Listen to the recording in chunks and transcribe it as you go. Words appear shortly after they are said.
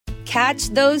Catch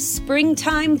those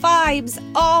springtime vibes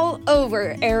all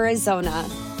over Arizona.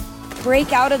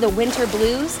 Break out of the winter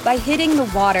blues by hitting the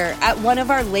water at one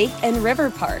of our lake and river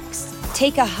parks.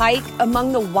 Take a hike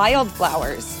among the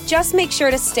wildflowers. Just make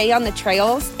sure to stay on the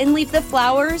trails and leave the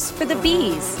flowers for the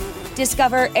bees.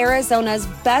 Discover Arizona's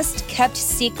best kept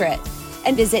secret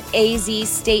and visit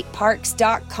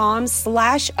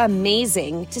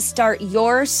azstateparks.com/amazing to start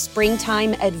your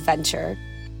springtime adventure.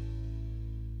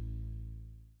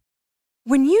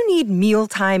 When you need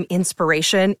mealtime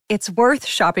inspiration, it's worth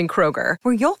shopping Kroger,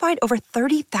 where you'll find over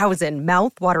 30,000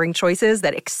 mouth-watering choices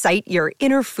that excite your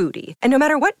inner foodie. And no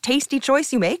matter what tasty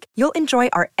choice you make, you'll enjoy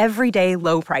our everyday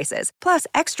low prices, plus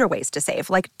extra ways to save,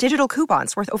 like digital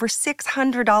coupons worth over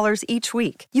 $600 each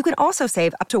week. You can also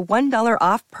save up to $1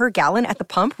 off per gallon at the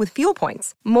pump with fuel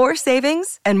points. More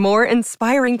savings and more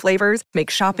inspiring flavors make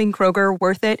shopping Kroger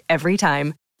worth it every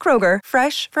time. Kroger,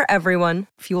 fresh for everyone.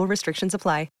 Fuel restrictions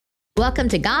apply. Welcome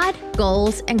to God,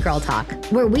 Goals, and Girl Talk,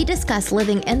 where we discuss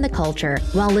living in the culture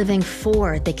while living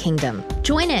for the kingdom.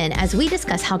 Join in as we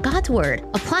discuss how God's Word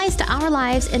applies to our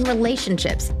lives in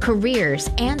relationships, careers,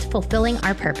 and fulfilling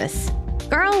our purpose.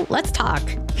 Girl, let's talk.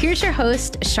 Here's your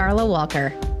host, Charla Walker.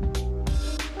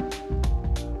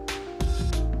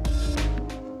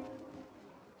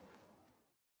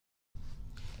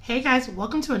 Hey guys,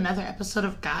 welcome to another episode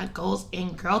of God, Goals,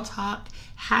 and Girl Talk.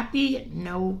 Happy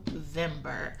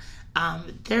November.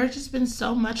 There's just been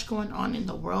so much going on in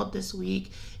the world this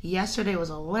week. Yesterday was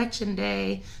election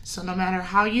day, so no matter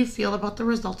how you feel about the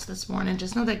results this morning,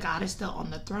 just know that God is still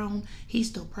on the throne. He's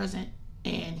still present,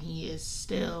 and He is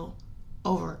still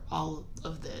over all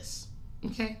of this.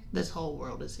 Okay? This whole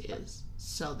world is His.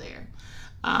 So there.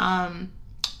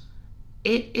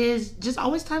 It is just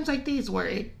always times like these where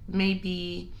it may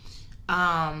be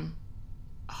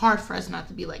hard for us not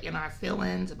to be like in our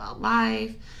feelings about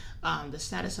life, the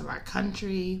status of our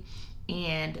country,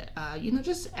 and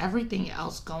just everything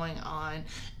else going on.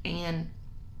 And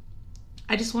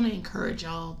I just want to encourage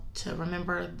y'all to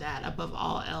remember that above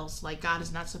all else, like, God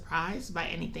is not surprised by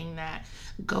anything that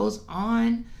goes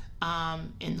on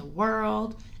in the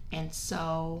world, and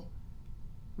so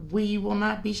we will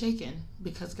not be shaken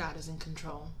because God is in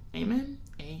control. Amen.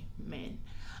 Amen.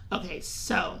 Okay,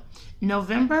 so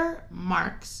November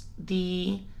marks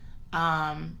the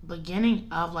beginning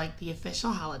of like the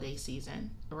official holiday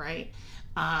season, right?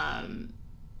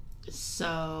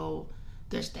 So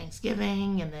there's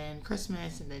Thanksgiving and then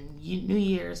Christmas and then New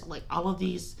Year's. Like, all of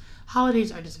these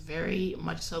holidays are just very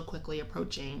much so quickly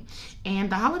approaching,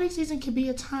 and the holiday season can be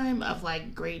a time of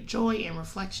like great joy and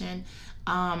reflection.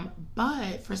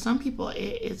 But for some people,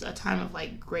 it is a time of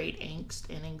like great angst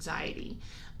and anxiety.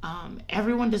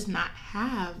 Everyone does not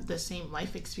have the same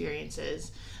life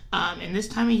experiences. And this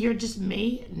time of year just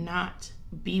may not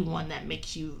be one that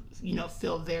makes you,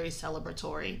 feel very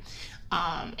celebratory.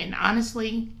 And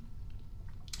honestly,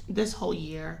 this whole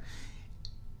year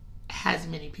has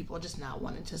many people just not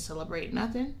wanting to celebrate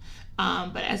nothing.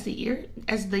 But as the year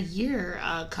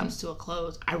comes to a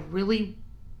close, I really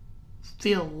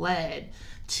feel led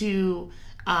to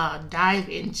dive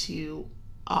into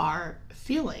our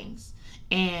feelings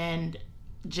and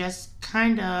just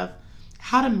kind of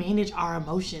how to manage our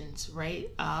emotions, right?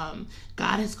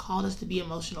 God has called us to be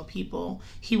emotional people.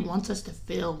 He wants us to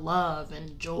feel love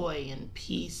and joy and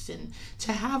peace and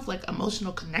to have like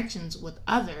emotional connections with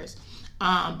others.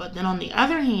 But then on the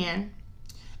other hand,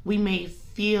 we may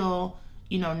feel,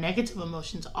 negative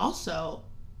emotions also,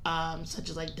 such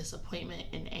as like disappointment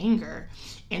and anger.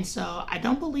 And so I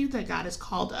don't believe that God has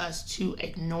called us to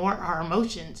ignore our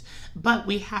emotions, but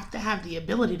we have to have the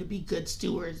ability to be good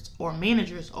stewards or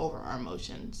managers over our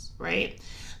emotions, right?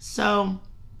 So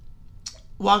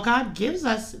while God gives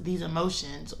us these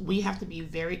emotions, we have to be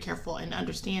very careful and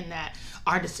understand that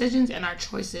our decisions and our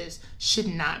choices should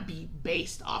not be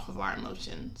based off of our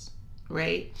emotions,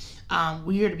 right?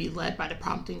 We are to be led by the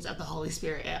promptings of the Holy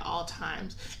Spirit at all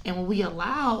times. And when we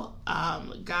allow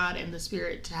God and the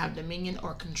Spirit to have dominion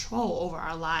or control over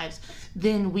our lives,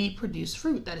 then we produce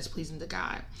fruit that is pleasing to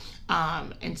God.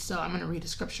 And so I'm going to read a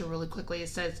scripture really quickly. It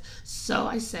says, "So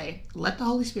I say, let the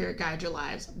Holy Spirit guide your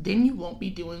lives. Then you won't be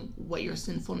doing what your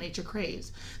sinful nature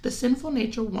craves. The sinful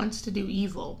nature wants to do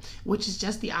evil, which is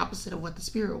just the opposite of what the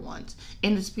Spirit wants.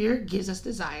 And the Spirit gives us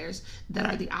desires that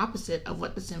are the opposite of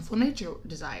what the sinful nature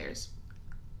desires.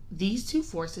 These two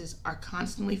forces are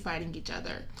constantly fighting each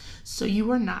other. So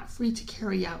you are not free to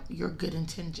carry out your good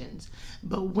intentions.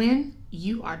 But when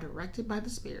you are directed by the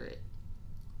Spirit,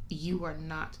 you are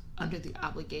not under the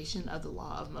obligation of the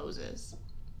law of Moses."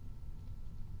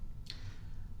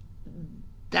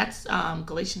 That's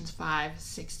Galatians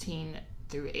 5:16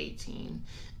 through 18.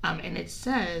 And it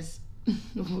says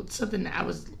something that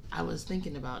I was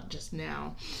thinking about just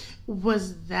now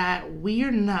was that we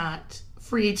are not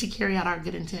free to carry out our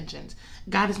good intentions.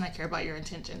 God does not care about your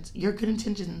intentions. Your good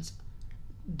intentions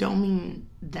don't mean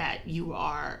that you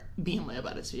are being led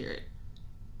by the Spirit.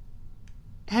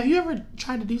 Have you ever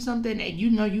tried to do something and you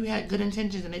know you had good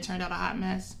intentions and it turned out a hot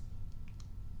mess?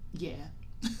 Yeah.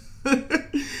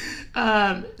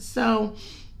 So,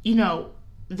 you know,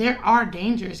 there are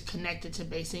dangers connected to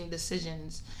basing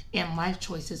decisions and life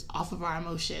choices off of our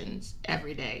emotions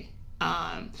every day.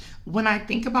 When I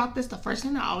think about this, the first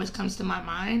thing that always comes to my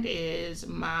mind is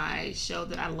my show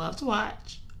that I love to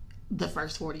watch, The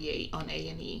First 48 on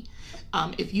A&E.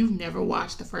 If you've never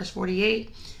watched The First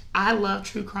 48, I love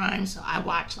true crime, so I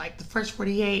watch like The First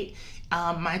 48.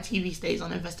 My TV stays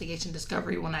on Investigation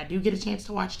Discovery when I do get a chance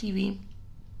to watch TV.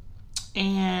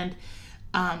 And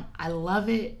I love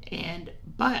it,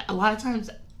 but a lot of times,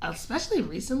 especially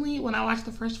recently, when I watch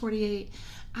The First 48,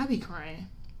 I be crying.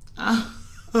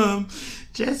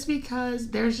 Just because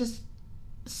there's just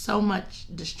so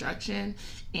much destruction,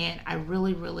 and I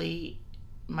really,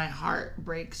 my heart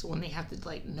breaks when they have to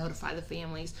like notify the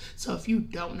families. So if you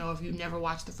don't know, if you never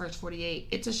watched The First 48,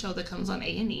 it's a show that comes on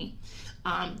A&E.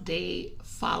 They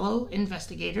follow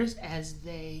investigators as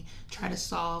they try to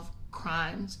solve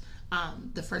crimes.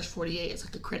 The First 48 is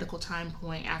like a critical time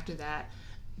point. After that,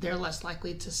 they're less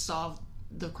likely to solve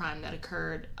the crime that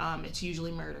occurred. It's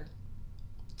usually murder.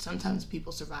 Sometimes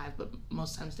people survive, but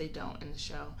most times they don't in the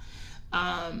show.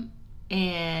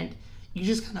 And you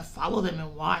just kind of follow them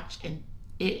and watch, and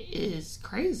it is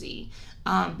crazy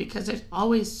because there's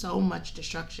always so much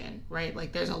destruction, right?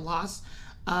 Like there's a loss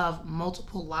of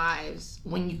multiple lives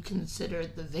when you consider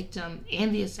the victim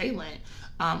and the assailant,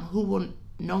 who will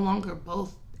no longer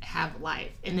both have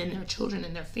life, and then their children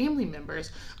and their family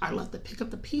members are left to pick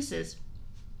up the pieces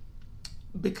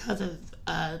because of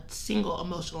a single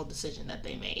emotional decision that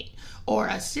they made, or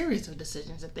a series of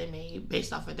decisions that they made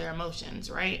based off of their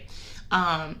emotions, right?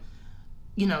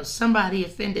 You know, somebody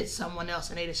offended someone else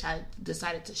and they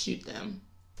decided to shoot them.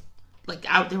 Like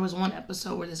there was one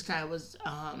episode where this guy was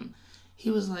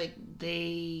he was like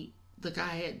the guy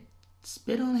had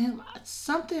spit on him,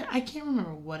 something, I can't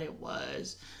remember what it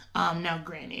was. Now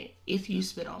granted, if you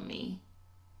spit on me,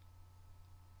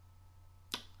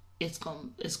 it's gonna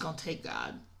take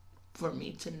God for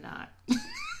me to not.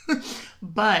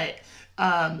 But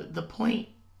the point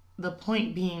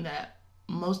being that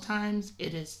most times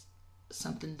it is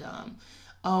something dumb.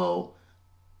 Oh,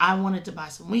 I wanted to buy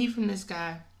some weed from this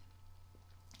guy.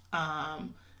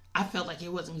 I felt like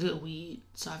it wasn't good weed,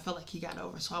 so I felt like he got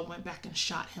over. So I went back and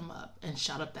shot him up, and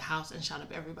shot up the house, and shot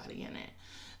up everybody in it.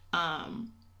 I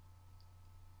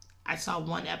saw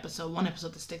one episode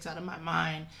that sticks out of my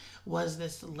mind was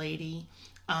this lady,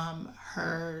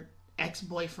 her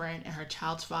ex-boyfriend and her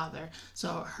child's father. So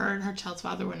her and her child's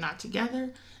father were not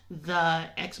together. The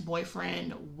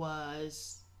ex-boyfriend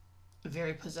was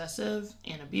very possessive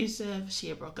and abusive. She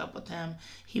had broke up with him.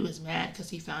 He was mad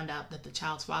because he found out that the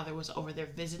child's father was over there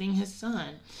visiting his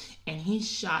son, and he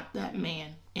shot that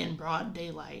man in broad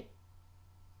daylight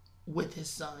with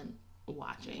his son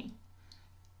watching.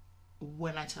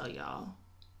 When I tell y'all,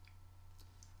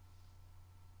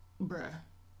 bruh.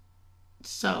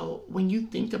 So when you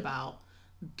think about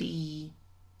the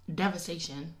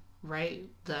devastation, right?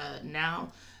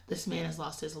 Now this man has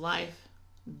lost his life.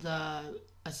 The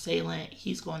assailant,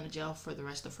 he's going to jail for the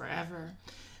rest of forever.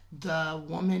 The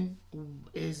woman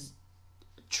is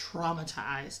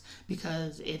traumatized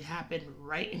because it happened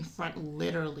right in front,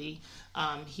 literally.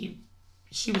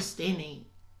 She was standing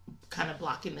kind of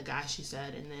blocking the guy, she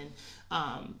said, and then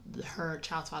her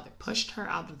child's father pushed her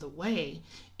out of the way,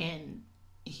 and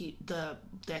the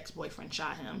ex-boyfriend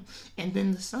shot him. And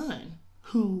then the son,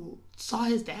 who saw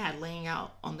his dad laying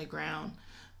out on the ground,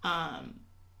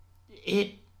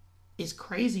 it is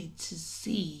crazy to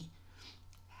see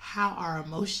how our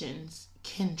emotions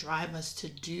can drive us to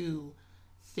do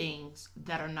things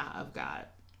that are not of God.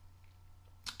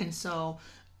 And so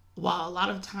while a lot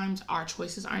of times our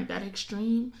choices aren't that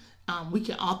extreme, we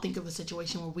can all think of a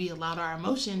situation where we allowed our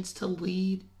emotions to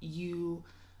lead you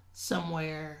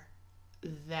somewhere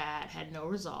that had no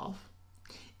resolve,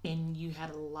 and you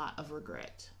had a lot of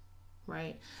regret,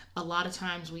 right? A lot of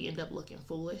times we end up looking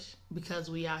foolish because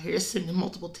we out here sending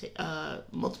multiple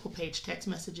page text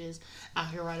messages, out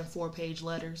here writing 4-page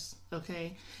letters,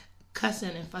 okay?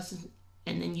 Cussing and fussing,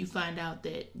 and then you find out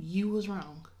that you was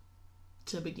wrong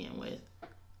to begin with,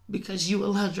 because you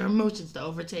allowed your emotions to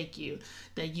overtake you,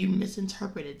 that you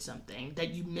misinterpreted something,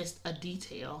 that you missed a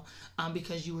detail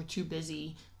because you were too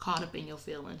busy caught up in your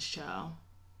feelings, child.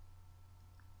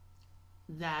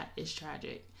 That is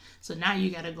tragic. So now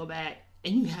you got to go back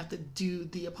and you have to do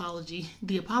the apology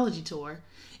tour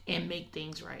and make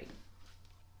things right.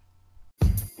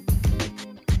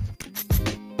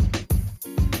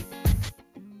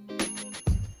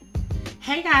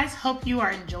 Hey guys, hope you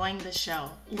are enjoying the show.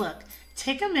 Look,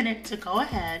 take a minute to go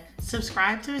ahead,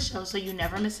 subscribe to the show so you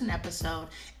never miss an episode,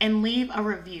 and leave a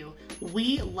review.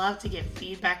 We love to get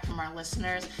feedback from our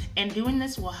listeners, and doing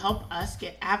this will help us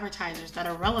get advertisers that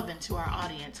are relevant to our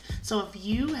audience. So if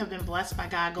you have been blessed by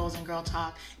God Goals and Girl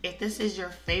Talk, if this is your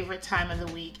favorite time of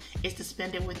the week, is to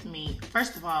spend it with me.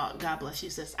 First of all, God bless you,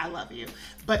 sis. I love you.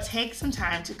 But take some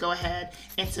time to go ahead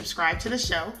and subscribe to the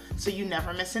show so you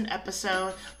never miss an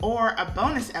episode or a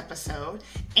bonus episode,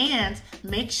 and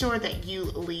make sure that you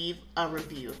leave a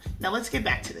review. Now let's get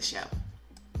back to the show.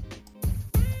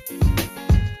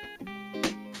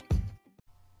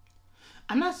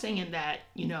 I'm not saying that,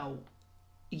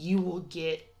 you will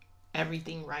get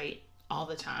everything right all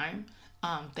the time.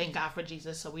 Thank God for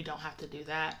Jesus, so we don't have to do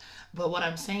that. But what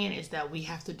I'm saying is that we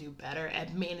have to do better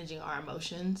at managing our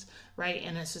emotions, right?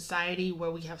 In a society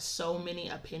where we have so many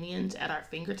opinions at our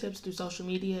fingertips through social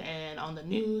media and on the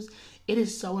news, it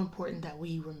is so important that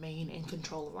we remain in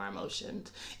control of our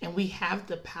emotions. And we have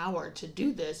the power to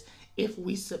do this if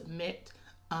we submit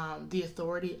the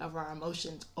authority of our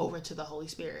emotions over to the Holy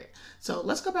Spirit. So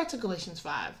let's go back to Galatians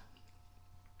 5.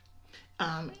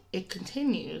 It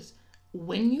continues,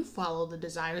 when you follow the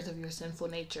desires of your sinful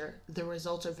nature, the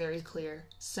results are very clear.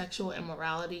 Sexual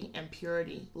immorality,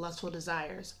 impurity, lustful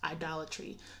desires,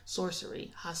 idolatry,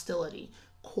 sorcery, hostility,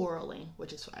 quarreling,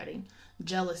 which is fighting,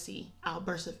 jealousy,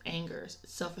 outbursts of anger,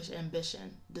 selfish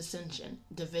ambition, dissension,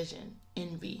 division,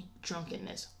 envy,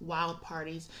 drunkenness, wild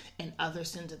parties, and other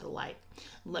sins of the like.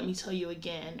 Let me tell you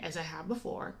again, as I have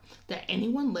before, that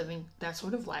anyone living that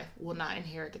sort of life will not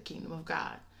inherit the kingdom of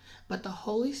God. But the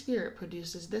Holy Spirit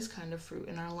produces this kind of fruit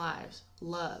in our lives: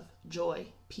 love, joy,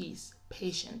 peace,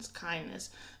 patience, kindness,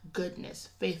 goodness,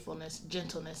 faithfulness,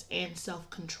 gentleness, and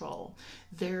self-control.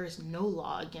 There is no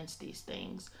law against these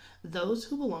things. Those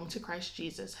who belong to Christ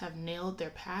Jesus have nailed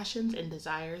their passions and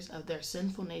desires of their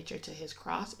sinful nature to his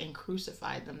cross and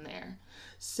crucified them there.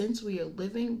 Since we are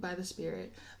living by the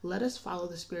Spirit, let us follow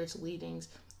the Spirit's leadings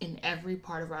in every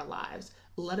part of our lives.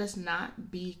 Let us not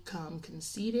become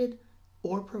conceited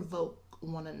or provoke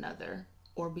one another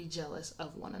or be jealous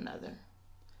of one another.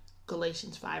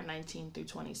 Galatians 5:19 through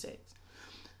 26.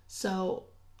 So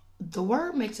the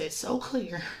word makes it so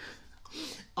clear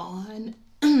on,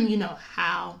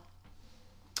 how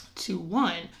to,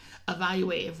 one,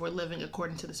 evaluate if we're living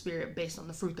according to the Spirit based on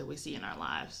the fruit that we see in our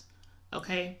lives.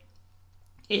 Okay?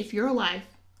 If your life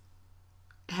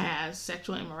has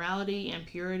sexual immorality,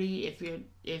 impurity,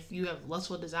 if you have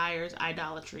lustful desires,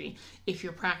 idolatry, if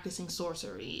you're practicing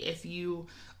sorcery, if you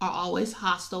are always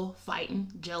hostile,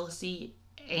 fighting, jealousy,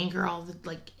 anger,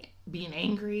 being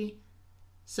angry,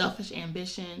 selfish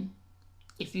ambition,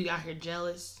 if you out here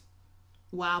jealous,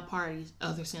 wild parties,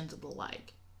 other sins of the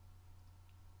like,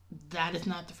 that is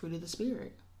not the fruit of the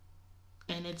Spirit.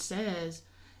 And it says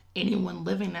anyone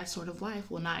living that sort of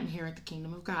life will not inherit the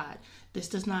kingdom of God. This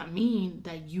does not mean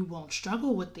that you won't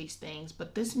struggle with these things,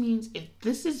 but this means if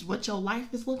this is what your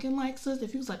life is looking like, sis,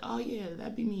 if you was like, oh yeah,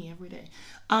 that'd be me every day,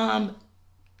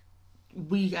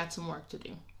 we got some work to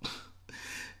do.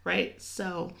 Right?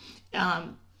 So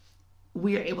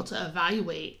we are able to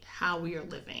evaluate how we are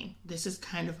living. This is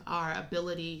kind of our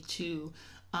ability to,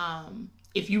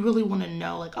 if you really want to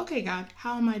know, like, okay, God,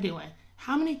 how am I doing?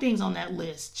 How many things on that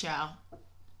list, child,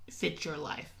 fit your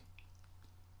life?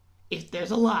 If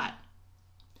there's a lot,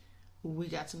 we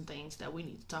got some things that we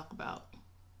need to talk about.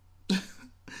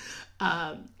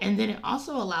 And then it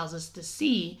also allows us to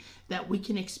see that we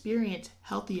can experience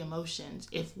healthy emotions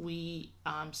if we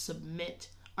submit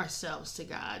ourselves to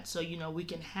God. So, we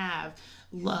can have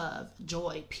love,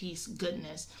 joy, peace,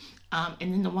 goodness. And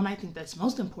then the one I think that's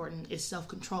most important is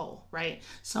self-control, right?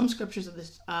 Some scriptures of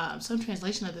this, some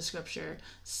translation of the scripture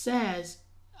says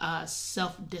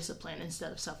self-discipline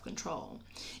instead of self-control.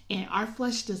 And our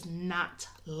flesh does not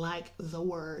like the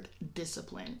word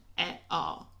discipline at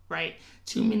all, right?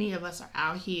 Too many of us are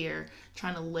out here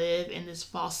trying to live in this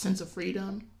false sense of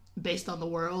freedom based on the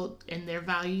world and their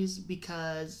values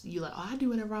because you're like, oh, I do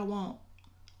whatever I want.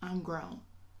 I'm grown.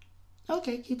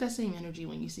 Okay, keep that same energy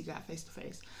when you see God face to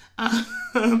face.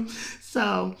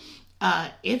 So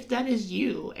if that is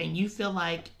you and you feel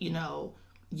like, you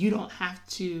don't have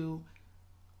to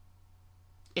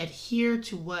adhere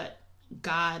to what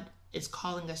God is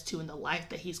calling us to in the life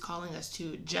that he's calling us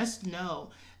to, just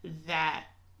know that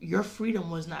your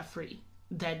freedom was not free,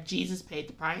 that Jesus paid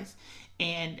the price.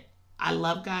 And I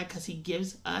love God because he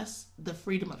gives us the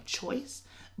freedom of choice,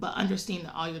 but understand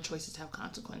that all your choices have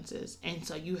consequences. And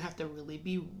so you have to really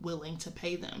be willing to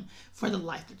pay them for the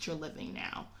life that you're living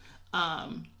now.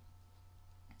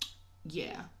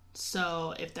 Yeah.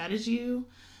 So if that is you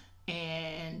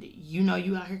and you know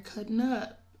you out here cutting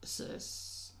up,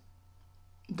 sis,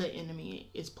 the enemy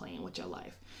is playing with your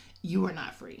life. You are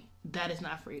not free. That is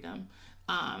not freedom.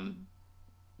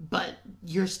 But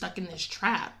you're stuck in this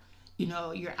trap. You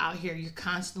know, you're out here, you're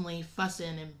constantly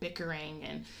fussing and bickering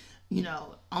and, you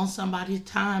know, on somebody's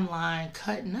timeline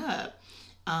cutting up,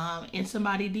 in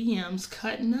somebody's DMs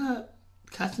cutting up,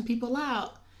 cussing people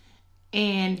out.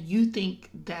 And you think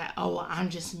that, oh, well, I'm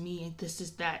just me, this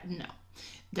is that. No,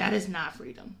 that is not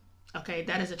freedom. Okay,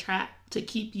 that is a trap to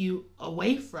keep you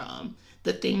away from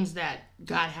the things that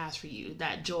God has for you,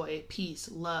 that joy, peace,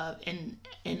 love,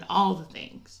 and all the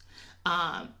things.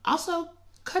 Also,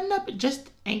 cutting up just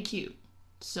ain't cute.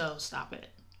 So stop it.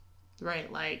 Right?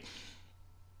 Like,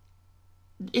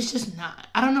 it's just not.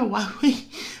 I don't know why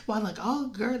like, oh,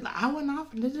 girl, I went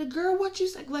off and the girl, what you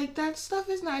said, like, that stuff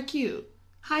is not cute.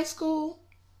 High school,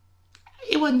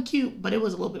 it wasn't cute, but it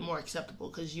was a little bit more acceptable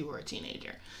because you were a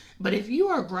teenager. But if you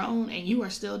are grown and you are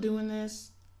still doing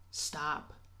this,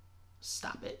 stop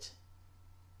it.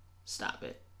 Stop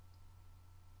it.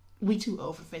 We too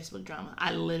old for Facebook drama.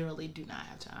 I literally do not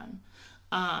have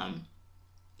time.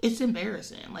 It's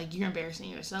embarrassing. Like, you're embarrassing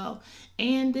yourself.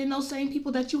 And then those same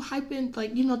people that you hyping,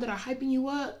 like, you know, that are hyping you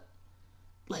up,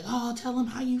 like, oh, tell them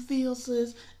how you feel,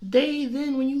 sis. They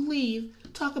then, when you leave,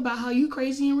 talk about how you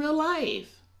crazy in real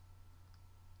life.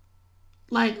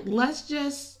 Like, let's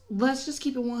just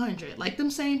keep it 100. Like,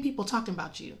 them same people talking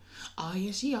about you. Oh,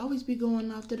 yeah, she always be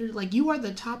going off. Like, you are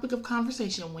the topic of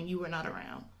conversation when you were not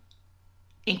around.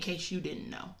 In case you didn't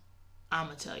know. I'm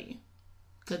going to tell you.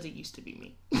 Because it used to be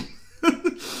me.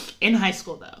 In high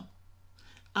school, though.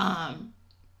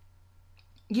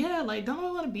 Yeah, like, don't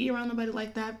want to be around nobody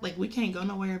like that. Like, we can't go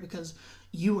nowhere because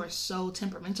you are so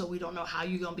temperamental. We don't know how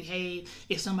you're going to behave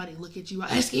if somebody look at you.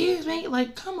 Excuse me?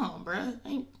 Like, come on, bruh.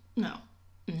 No.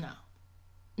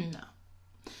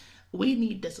 We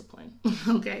need discipline,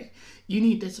 okay? You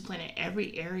need discipline in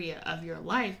every area of your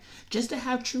life just to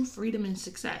have true freedom and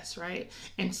success, right?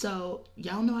 And so,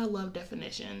 y'all know I love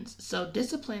definitions. So,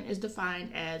 discipline is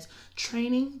defined as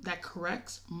training that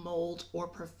corrects, molds, or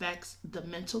perfects the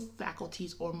mental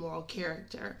faculties or moral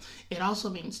character. It also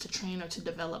means to train or to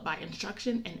develop by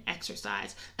instruction and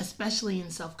exercise, especially in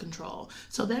self-control.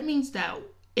 So, that means that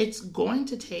it's going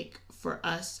to take for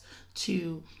us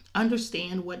to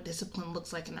understand what discipline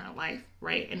looks like in our life,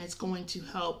 right? And it's going to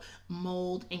help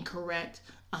mold and correct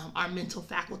our mental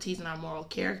faculties and our moral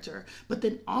character. But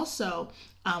then also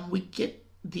we get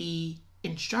the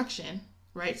instruction,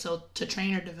 right? So to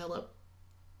train or develop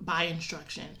by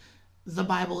instruction. The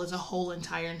Bible is a whole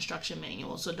entire instruction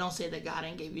manual. So don't say that God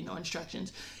ain't gave you no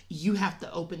instructions. You have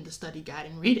to open the study guide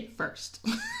and read it first,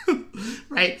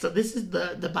 right? So this is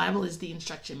the Bible is the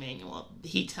instruction manual.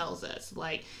 He tells us,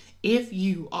 like, if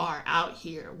you are out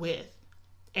here with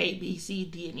A, B, C,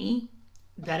 D, and E,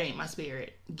 that ain't my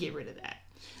spirit. Get rid of that.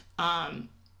 And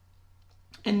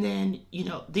then,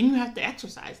 then you have to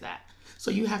exercise that.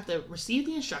 So you have to receive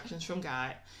the instructions from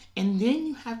God, and then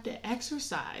you have to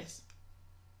exercise.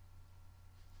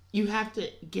 You have to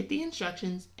get the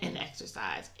instructions and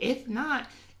exercise. If not,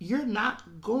 you're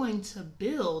not going to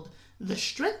build the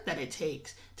strength that it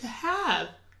takes to have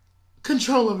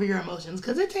control over your emotions,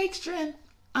 because it takes strength.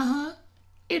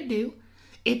 It do.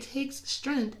 It takes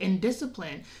strength and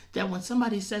discipline that when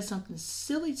somebody says something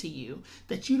silly to you,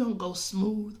 that you don't go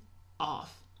smooth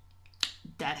off.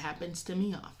 That happens to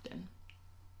me often,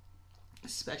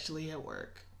 especially at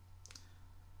work.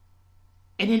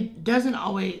 And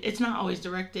it's not always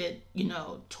directed,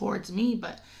 towards me,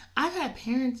 but I've had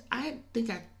parents, I think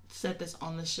I said this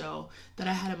on the show, that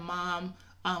I had a mom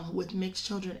with mixed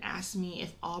children ask me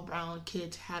if all brown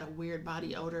kids had a weird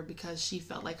body odor because she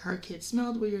felt like her kids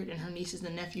smelled weird and her nieces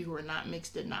and nephew who were not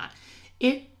mixed did not.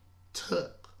 It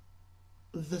took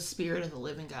the spirit of the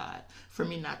living God for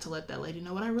me not to let that lady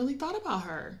know what I really thought about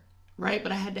her, right?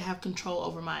 But I had to have control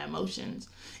over my emotions,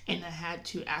 and I had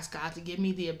to ask God to give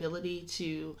me the ability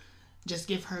to just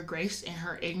give her grace in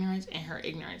her ignorance and her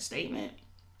ignorant statement.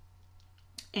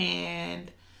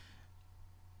 And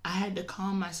I had to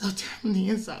calm myself down on the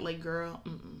inside, like, girl,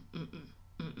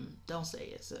 don't say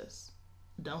it, sis.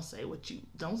 Don't say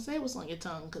what's on your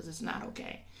tongue, because it's not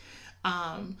okay.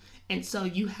 And so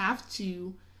you have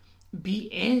to be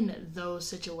in those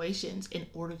situations in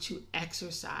order to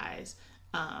exercise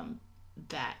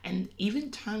that. And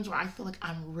even times where I feel like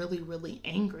I'm really, really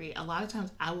angry, a lot of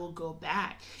times I will go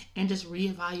back and just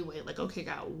reevaluate, like, okay,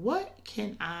 God, what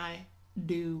can I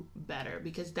do better?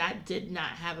 Because that did not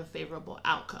have a favorable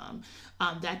outcome.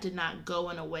 That did not go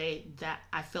in a way that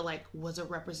I feel like was a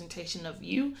representation of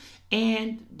you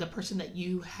and the person that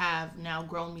you have now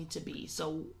grown me to be.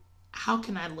 So how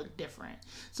can I look different?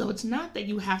 So it's not that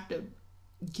you have to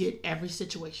get every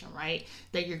situation right,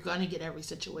 that you're going to get every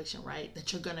situation right,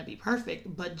 that you're going to be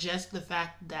perfect, but just the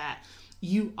fact that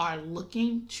you are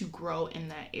looking to grow in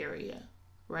that area,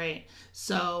 right?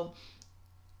 So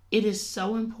it is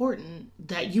so important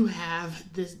that you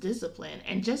have this discipline,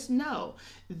 and just know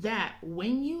that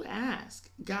when you ask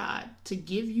God to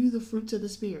give you the fruits of the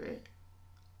Spirit,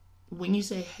 when you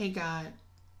say, hey God,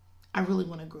 I really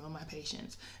want to grow in my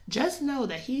patience, just know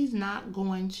that he's not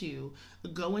going to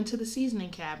go into the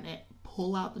seasoning cabinet,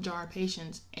 pull out the jar of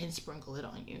patience, and sprinkle it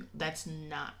on you. That's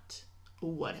not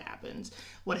what happens.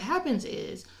 What happens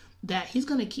is that he's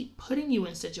going to keep putting you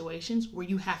in situations where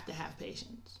you have to have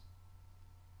patience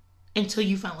until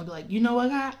you finally be like, you know what,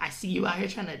 God, I see you out here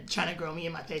trying to grow me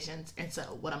in my patience, and so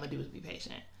what I'm going to do is be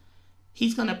patient.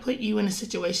 He's going to put you in a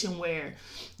situation where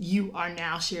you are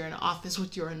now sharing an office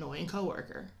with your annoying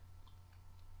coworker.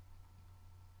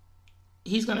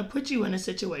 He's going to put you in a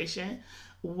situation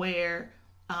where,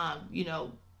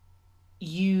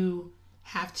 you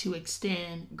have to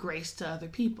extend grace to other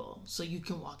people so you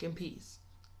can walk in peace.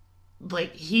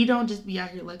 Like, he don't just be out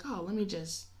here like, oh, let me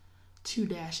just 2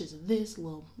 dashes of this,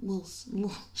 little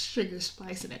sugar,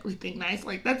 spice, and everything nice.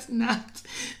 Like, that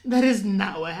is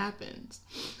not what happens.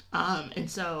 And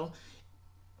so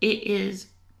it is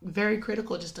very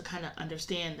critical just to kind of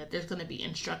understand that there's going to be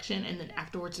instruction, and then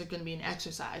afterwards there's going to be an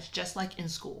exercise, just like in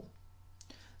school.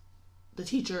 The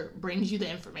teacher brings you the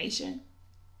information,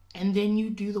 and then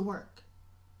you do the work,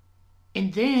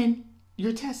 and then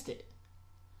you're tested.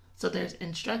 So there's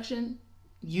instruction,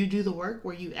 you do the work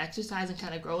where you exercise and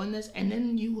kind of grow in this, and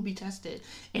then you will be tested.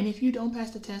 And if you don't pass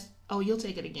the test, you'll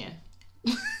take it again.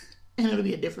 And it'll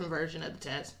be a different version of the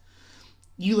test.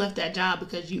 You left that job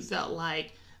because you felt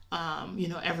like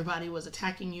everybody was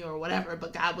attacking you or whatever,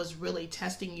 but God was really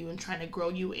testing you and trying to grow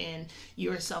you in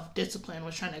your self-discipline,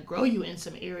 was trying to grow you in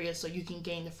some areas so you can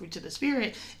gain the fruits of the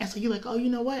Spirit. And so you're like, oh, you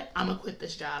know what? I'm going to quit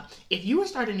this job. If you were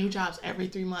starting new jobs every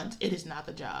 3 months, it is not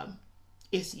the job.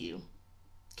 It's you.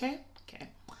 Okay? Okay.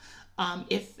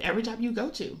 If every job you go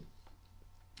to,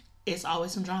 it's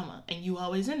always some drama and you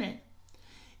always in it,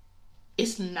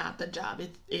 it's not the job.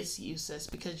 It's you, sis,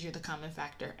 because you're the common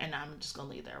factor, and I'm just going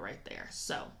to leave that right there.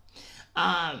 So,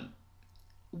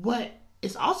 what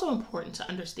is also important to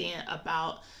understand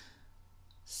about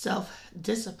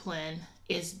self-discipline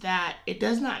is that it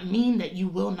does not mean that you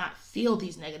will not feel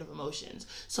these negative emotions.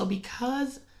 So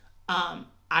because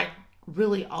I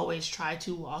really always try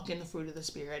to walk in the fruit of the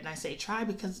Spirit, and I say try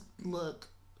because look,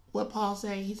 what Paul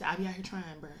say, he said, I be out here trying,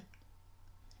 bro.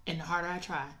 And the harder I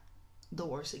try, the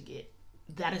worse it get.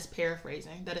 That is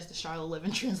paraphrasing. That is the Charlotte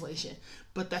Living translation.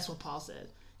 But that's what Paul said.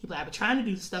 He'd be like, I've been trying to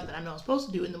do the stuff that I know I'm supposed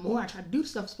to do, and the more I try to do the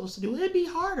stuff I'm supposed to do, it'd be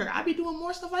harder. I'd be doing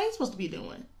more stuff I ain't supposed to be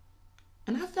doing.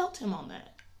 And I felt him on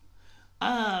that.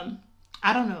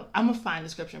 I don't know. I'm going to find the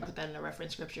scripture and put that in the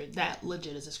reference scripture. That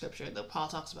legit is a scripture that Paul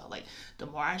talks about. Like, the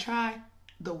more I try,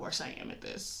 the worse I am at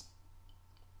this.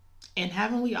 And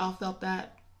haven't we all felt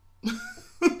that?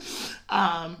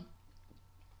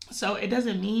 So it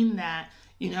doesn't mean that,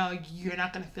 you're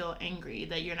not going to feel angry,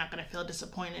 that you're not going to feel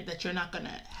disappointed, that you're not going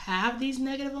to have these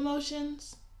negative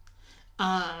emotions.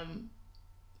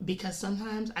 Because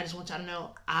sometimes, I just want y'all to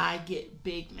know, I get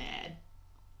big mad.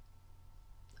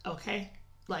 Okay?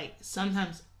 Like,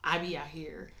 sometimes I be out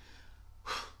here,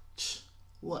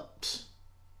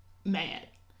 mad.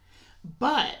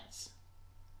 But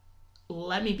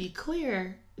let me be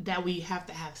clear that we have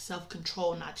to have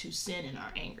self-control not to sin in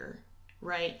our anger,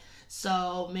 right?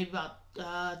 So maybe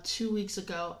about 2 weeks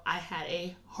ago, I had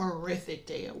a horrific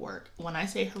day at work. When I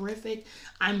say horrific,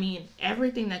 I mean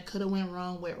everything that could have went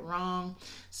wrong.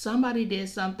 Somebody did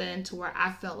something to where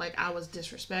I felt like I was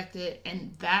disrespected,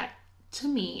 and that to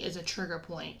me is a trigger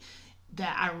point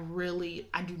that I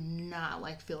do not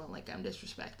like feeling like I'm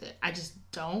disrespected. I just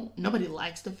don't. Nobody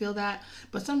likes to feel that.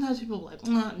 But sometimes people are like,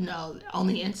 no, on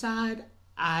the inside,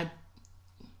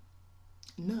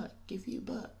 give you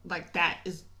butt. Like that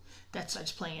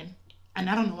starts playing. And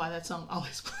I don't know why that song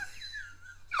always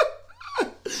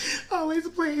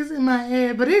plays in my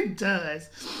head, but it does.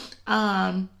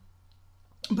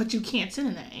 But you can't sit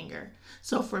in that anger.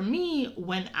 So for me,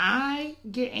 when I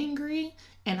get angry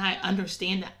and I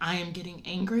understand that I am getting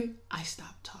angry, I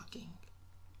stop talking.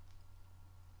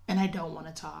 And I don't want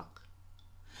to talk.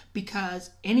 because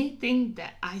anything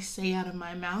that I say out of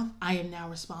my mouth, I am now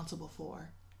responsible for.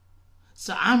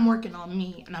 So I'm working on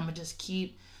me, and I'm going to just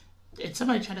keep, and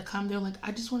somebody tried to come, they're like,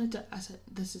 I said,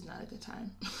 this is not a good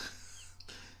time.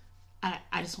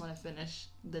 I just want to finish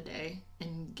the day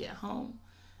and get home.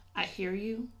 I hear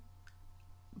you,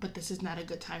 but this is not a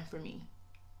good time for me.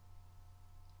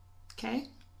 Okay?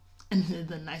 And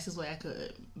the nicest way I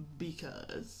could,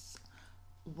 because,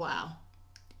 wow,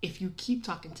 if you keep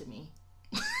talking to me,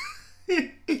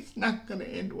 it's not going to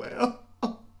end well.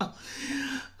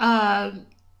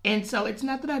 And so it's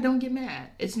not that I don't get mad.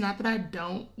 It's not that I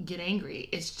don't get angry.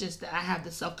 It's just that I have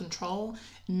the self-control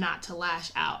not to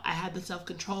lash out. I have the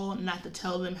self-control not to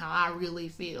tell them how I really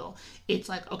feel. It's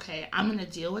like, okay, I'm going to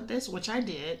deal with this, which I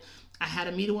did. I had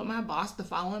a meeting with my boss the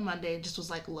following Monday and just was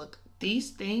like, look,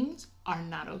 these things are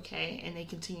not okay and they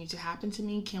continue to happen to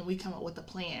me. Can we come up with a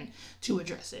plan to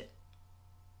address it?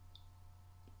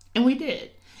 And we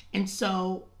did. And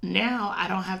so now I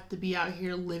don't have to be out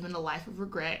here living a life of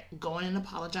regret, going and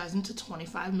apologizing to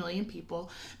 25 million people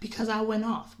because I went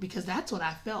off, because that's what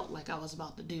I felt like I was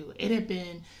about to do. It had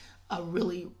been a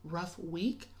really rough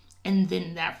week. And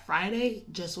then that Friday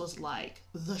just was like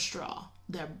the straw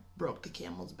that broke the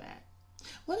camel's back.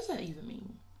 What does that even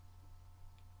mean?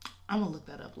 I'm going to look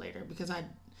that up later, because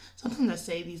sometimes I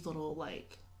say these little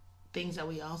like things that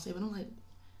we all say, but I'm like,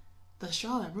 the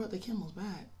straw that broke the camel's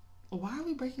back. Why are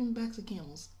we breaking the backs of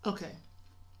camels? Okay.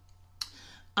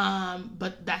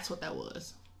 But that's what that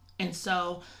was. And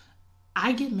so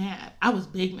I get mad. I was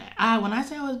big mad. When I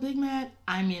say I was big mad,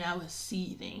 I mean I was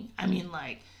seething. I mean,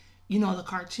 like, you know the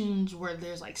cartoons where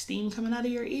there's like steam coming out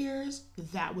of your ears?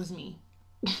 That was me.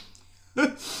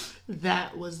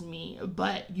 That was me.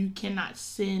 But you cannot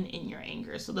sin in your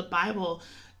anger. So the Bible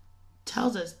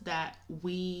tells us that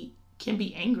we can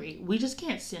be angry. We just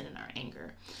can't sin in our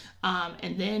anger.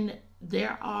 And then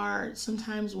there are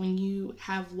sometimes when you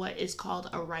have what is called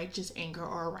a righteous anger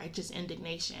or a righteous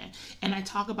indignation. And I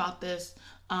talk about this,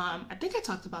 I think I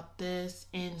talked about this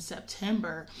in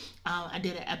September. I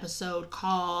did an episode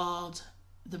called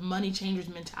The Money Changers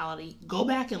Mentality. Go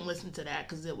back and listen to that,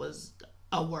 because it was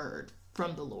a word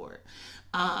from the Lord.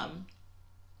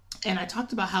 And I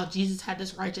talked about how Jesus had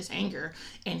this righteous anger,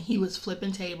 and he was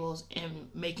flipping tables and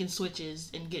making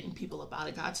switches and getting people up out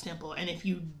of God's temple. And if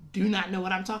you do not know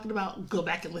what I'm talking about, go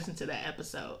back and listen to that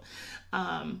episode.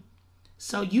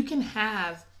 So you can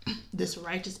have this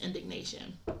righteous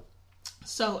indignation.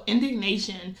 So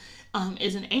indignation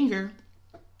is an anger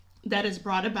that is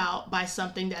brought about by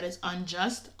something that is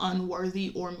unjust,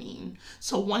 unworthy, or mean.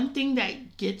 So one thing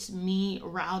that gets me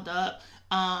riled up,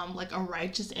 like a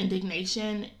righteous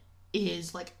indignation,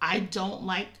 is like, I don't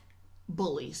like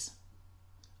bullies.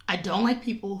 I don't like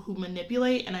people who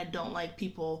manipulate, and I don't like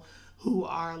people who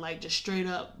are like just straight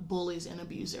up bullies and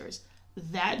abusers.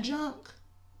 That junk,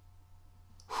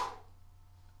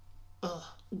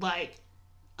 like,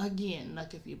 again,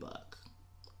 Nuck If You Buck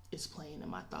is playing in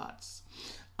my thoughts.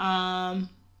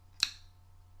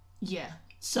 Yeah,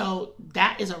 so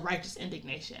that is a righteous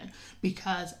indignation,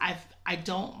 because I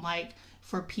don't like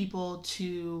for people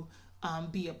to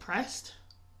be oppressed.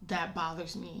 That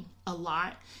bothers me a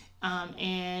lot.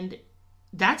 And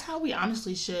that's how we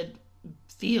honestly should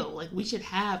feel. Like, we should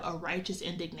have a righteous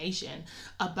indignation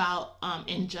about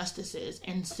injustices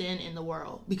and sin in the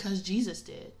world, because Jesus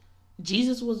did.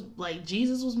 Jesus was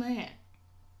mad.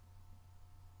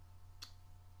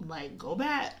 Like, go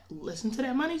back, listen to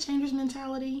that Money Changers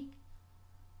Mentality.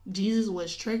 Jesus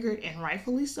was triggered, and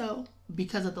rightfully so,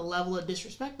 because of the level of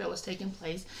disrespect that was taking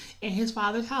place in his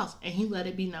Father's house, and he let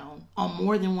it be known on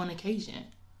more than one occasion.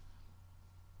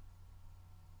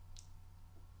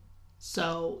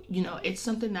 So, you know, it's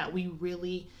something that we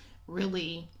really,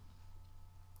 really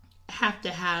have to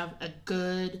have a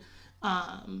good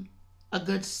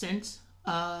sense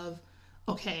of,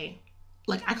 okay,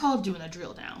 like, I call it doing a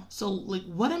drill down. So, like,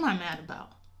 what am I mad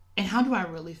about? And how do I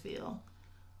really feel?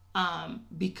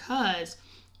 Because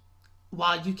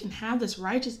while you can have this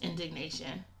righteous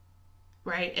indignation,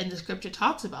 right, and the scripture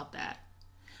talks about that,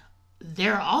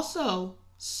 there are also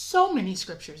so many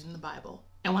scriptures in the Bible.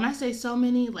 And when I say so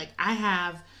many, like, I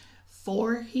have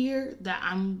 4 here that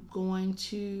I'm going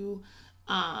to,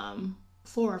 4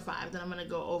 or 5 that I'm going to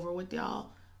go over with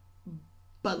y'all.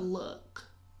 But look,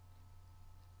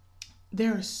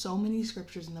 there are so many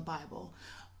scriptures in the Bible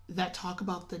that talk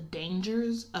about the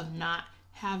dangers of not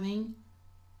having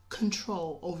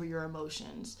control over your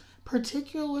emotions,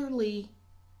 particularly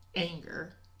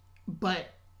anger, but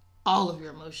all of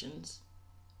your emotions,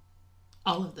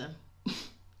 all of them,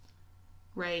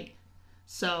 right?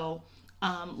 So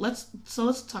Let's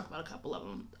talk about a couple of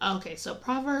them. Okay, so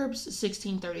Proverbs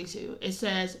 16:32. It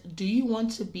says, "Do you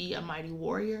want to be a mighty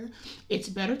warrior? It's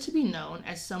better to be known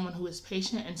as someone who is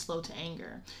patient and slow to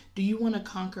anger. Do you want to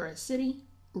conquer a city?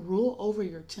 Rule over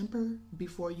your temper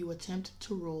before you attempt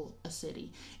to rule a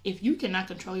city." If you cannot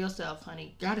control yourself,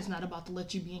 honey, God is not about to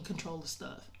let you be in control of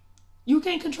stuff. You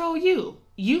can't control you.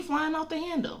 You flying off the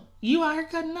handle. You out here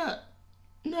cutting up.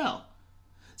 No.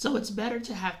 So it's better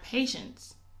to have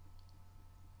patience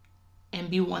and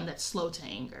be one that's slow to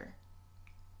anger.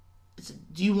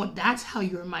 That's how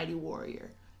you're a mighty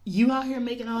warrior. You out here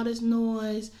making all this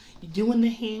noise, you doing the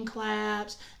hand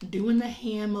claps, doing the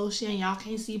hand motion. Y'all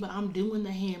can't see, but I'm doing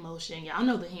the hand motion. Y'all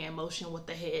know the hand motion with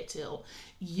the head tilt.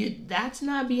 That's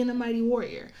not being a mighty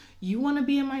warrior. You want to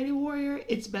be a mighty warrior,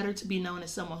 it's better to be known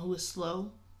as someone who is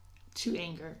slow to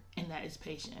anger, and that is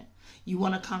patient. You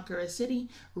want to conquer a city,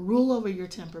 rule over your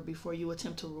temper before you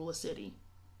attempt to rule a city.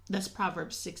 That's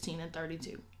Proverbs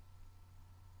 16:32.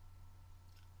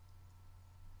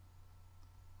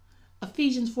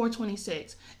 Ephesians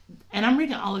 4:26. And I'm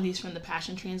reading all of these from the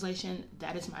Passion Translation.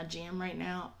 That is my jam right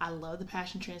now. I love the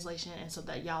Passion Translation, and so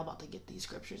that y'all about to get these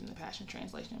scriptures in the Passion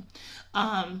Translation.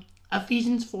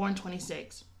 Ephesians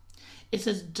 4:26. It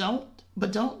says,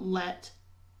 don't let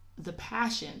the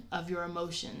passion of your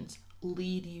emotions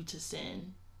lead you to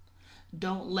sin.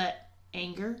 Don't let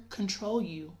anger control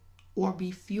you or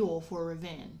be fuel for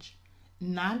revenge,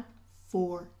 not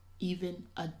for even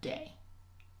a day.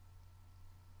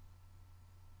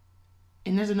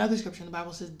 And there's another scripture in the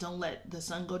Bible that says, don't let the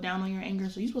sun go down on your anger.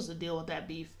 So you're supposed to deal with that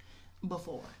beef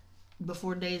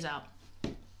before day's out.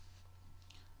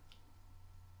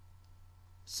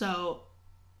 So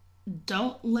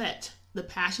don't let the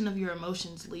passion of your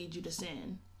emotions lead you to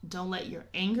sin. Don't let your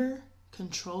anger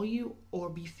control you or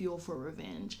be fuel for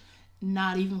revenge,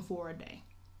 not even for a day.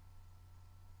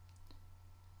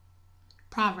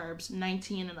 Proverbs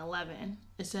 19:11.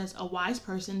 It says, a wise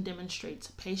person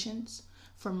demonstrates patience,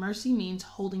 for mercy means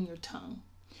holding your tongue.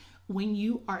 When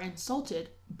you are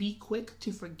insulted, be quick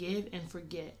to forgive and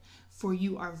forget, for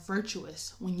you are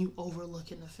virtuous when you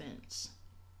overlook an offense.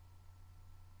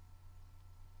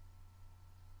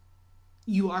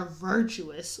 You are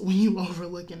virtuous when you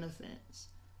overlook an offense.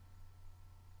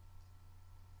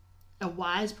 A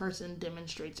wise person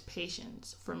demonstrates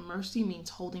patience, for mercy means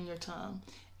holding your tongue.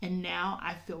 And now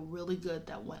I feel really good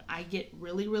that when I get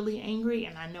really, really angry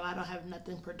and I know I don't have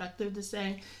nothing productive to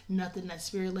say, nothing that's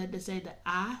spirit-led to say, that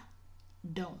I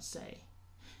don't say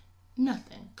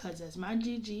nothing. Because as my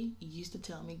Gigi used to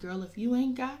tell me, girl, if you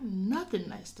ain't got nothing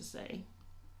nice to say,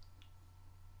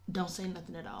 don't say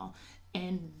nothing at all.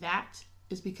 And that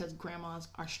is because grandmas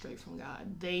are straight from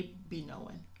God. They be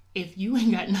knowing. If you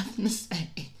ain't got nothing to say,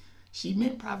 she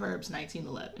meant Proverbs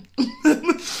 19:11.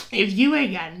 If you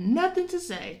ain't got nothing to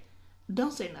say,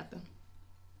 don't say nothing.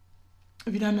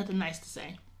 If you don't have nothing nice to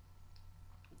say.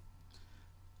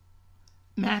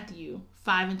 Matthew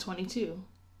 5:22.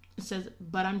 It says,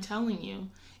 but I'm telling you,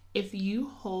 if you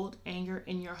hold anger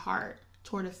in your heart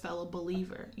toward a fellow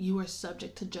believer, you are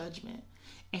subject to judgment.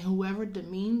 And whoever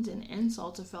demeans and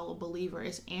insults a fellow believer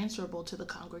is answerable to the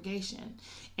congregation.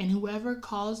 And whoever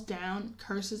calls down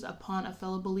curses upon a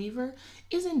fellow believer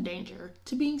is in danger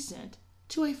to being sent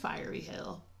to a fiery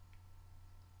hell.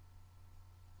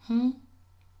 To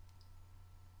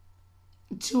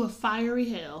a fiery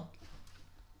hell.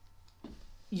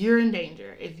 You're in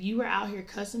danger. If you are out here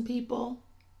cussing people,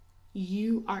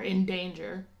 you are in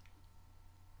danger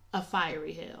of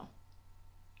fiery hell.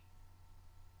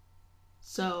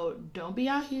 So don't be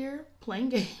out here playing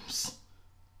games.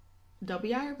 Don't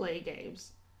be out here playing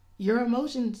games. Your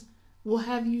emotions will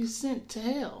have you sent to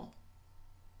hell.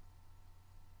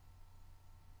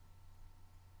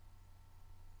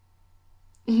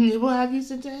 It will have you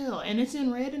sent to hell. And it's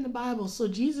in red in the Bible. So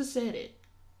Jesus said it.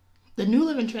 The New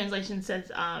Living Translation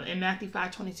says, in Matthew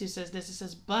 5:22 says this. It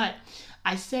says, but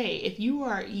I say, if you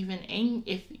are even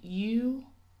angry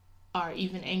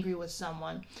with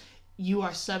someone, you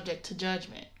are subject to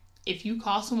judgment. If you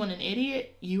call someone an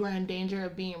idiot, you are in danger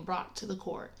of being brought to the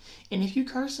court. And if you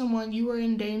curse someone, you are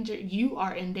in danger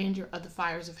of the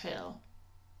fires of hell.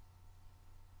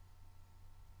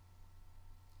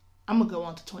 I'm going to go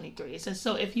on to 23. It says,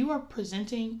 so if you are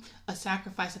presenting a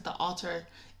sacrifice at the altar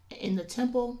in the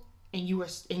temple, and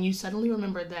you suddenly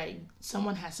remember that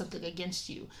someone has something against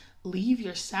you, leave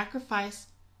your sacrifice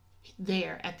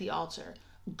there at the altar.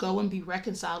 Go and be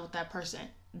reconciled with that person.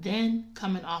 Then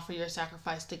come and offer your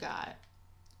sacrifice to God.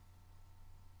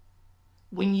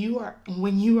 When you are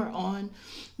on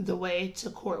the way to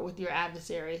court with your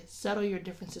adversary, settle your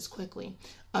differences quickly.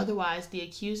 Otherwise, the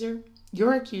accuser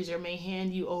Your accuser may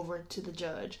hand you over to the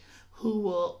judge, who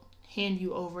will hand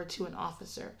you over to an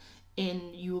officer,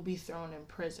 and you will be thrown in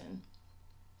prison.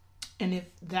 And if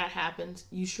that happens,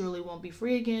 you surely won't be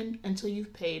free again until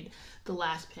you've paid the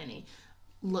last penny.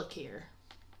 Look here.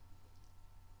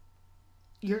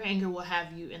 Your anger will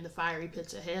have you in the fiery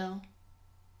pits of hell.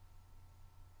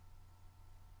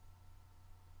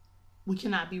 We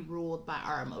cannot be ruled by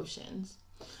our emotions.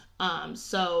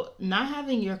 So not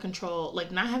having control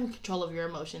of your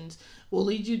emotions will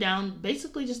lead you down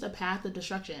basically just a path of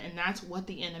destruction. And that's what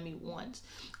the enemy wants.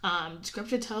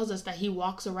 Scripture tells us that he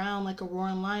walks around like a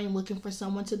roaring lion looking for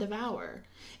someone to devour.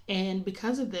 And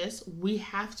because of this, we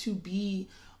have to be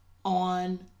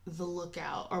on the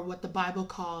lookout, or what the Bible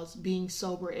calls being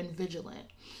sober and vigilant.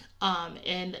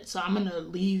 And so I'm going to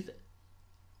leave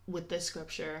with this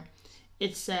scripture.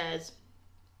 It says,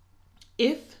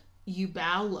 if you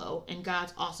bow low in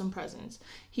God's awesome presence,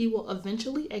 he will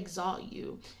eventually exalt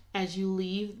you as you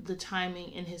leave the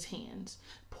timing in his hands.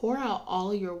 Pour out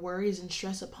all your worries and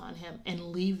stress upon him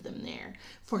and leave them there,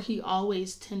 for he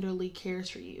always tenderly cares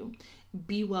for you.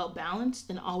 Be well balanced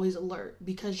and always alert,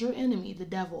 because your enemy, the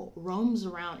devil, roams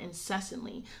around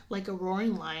incessantly like a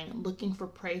roaring lion looking for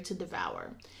prey to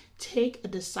devour. Take a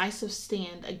decisive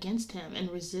stand against him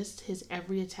and resist his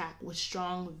every attack with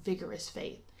strong, vigorous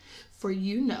faith. For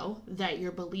you know that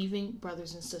your believing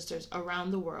brothers and sisters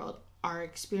around the world are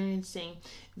experiencing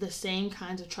the same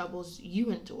kinds of troubles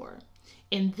you endure.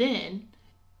 And then,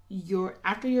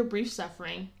 after your brief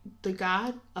suffering, the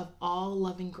God of all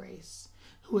loving grace,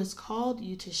 who has called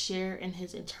you to share in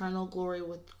his eternal glory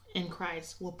in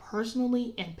Christ, will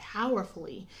personally and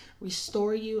powerfully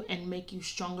restore you and make you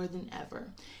stronger than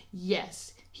ever.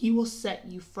 Yes, he will set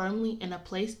you firmly in a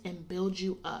place and build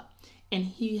you up. And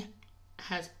he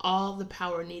has all the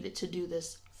power needed to do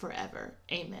this forever.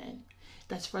 Amen.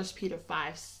 That's 1 Peter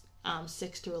 5,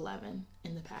 6-11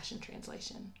 in the Passion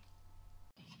Translation.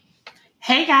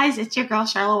 Hey guys, it's your girl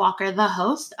Charlotte Walker, the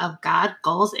host of God,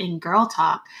 Goals, and Girl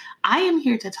Talk. I am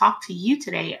here to talk to you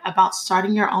today about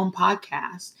starting your own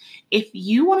podcast. If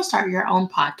you want to start your own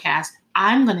podcast,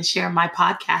 I'm going to share my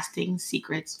podcasting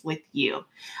secrets with you.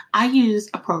 I use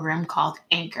a program called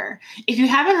Anchor. If you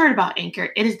haven't heard about Anchor,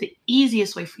 it is the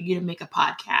easiest way for you to make a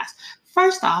podcast.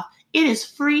 First off, it is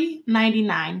free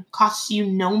 99, costs you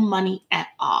no money at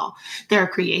all. There are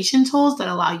creation tools that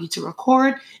allow you to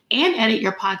record and edit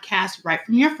your podcast right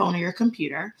from your phone or your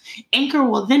computer. Anchor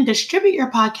will then distribute your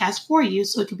podcast for you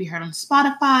so it can be heard on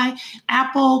Spotify,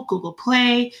 Apple, Google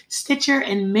Play, Stitcher,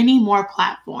 and many more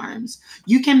platforms.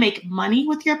 You can make money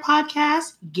with your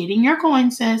podcast, getting your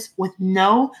coins, sis, with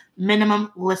no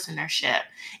minimum listenership.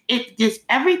 It is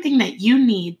everything that you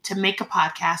need to make a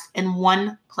podcast in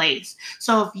one place.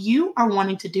 So if you are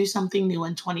wanting to do something new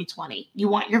in 2020, you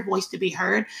want your voice to be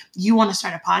heard, you want to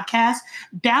start a podcast,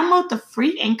 download the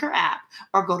free Anchor app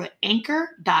or go to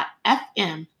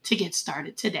anchor.fm to get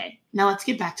started today. Now let's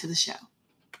get back to the show.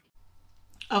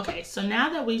 Okay, so now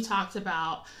that we've talked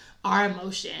about our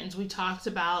emotions, we talked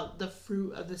about the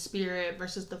fruit of the spirit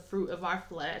versus the fruit of our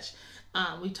flesh.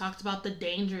 We talked about the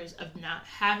dangers of not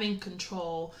having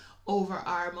control over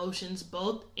our emotions,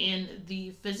 both in the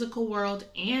physical world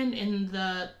and in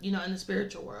the, in the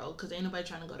spiritual world, because ain't nobody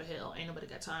trying to go to hell. Ain't nobody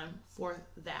got time for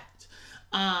that.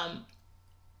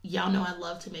 Y'all know I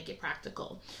love to make it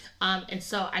practical. And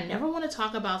so I never want to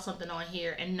talk about something on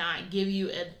here and not give you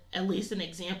at least an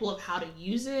example of how to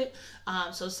use it.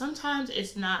 So sometimes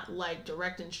it's not like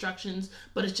direct instructions,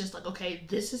 but it's just like, okay,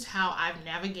 this is how I've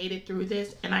navigated through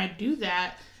this. And I do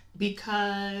that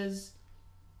because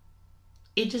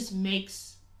it just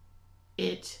makes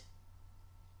it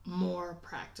more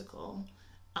practical,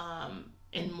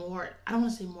 and more, I don't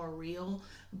want to say more real,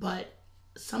 but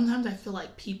sometimes I feel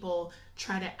like people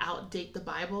try to outdate the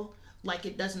Bible like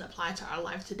it doesn't apply to our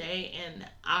life today. And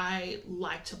I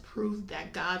like to prove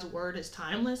that God's word is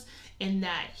timeless and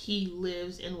that he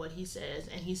lives in what he says,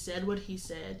 and he said what he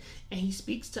said, and he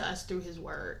speaks to us through his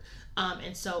word.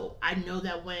 And so I know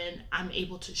that when I'm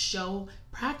able to show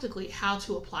practically how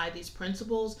to apply these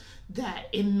principles, that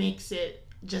it makes it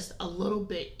just a little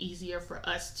bit easier for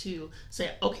us to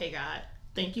say, okay, God,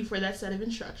 thank you for that set of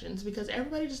instructions, because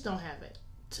everybody just don't have it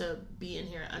to be in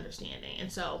here understanding.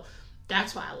 And so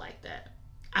that's why I like that.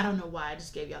 I don't know why I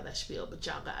just gave y'all that spiel, but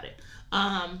y'all got it.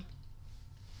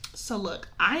 So look,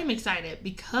 I am excited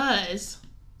because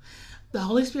the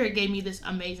Holy Spirit gave me this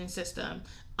amazing system,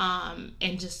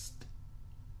 and just,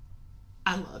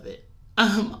 I love it,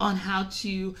 on how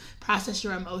to process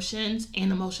your emotions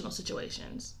and emotional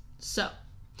situations. So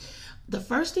the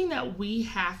first thing that we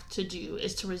have to do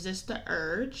is to resist the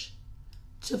urge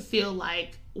to feel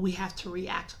like we have to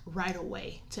react right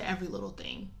away to every little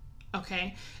thing.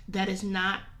 Okay? That is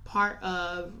not part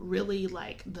of really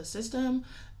like the system,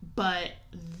 but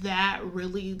that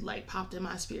really like popped in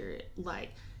my spirit.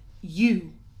 Like,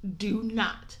 you do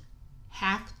not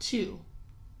have to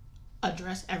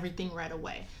address everything right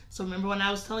away. So remember when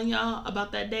I was telling y'all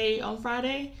about that day on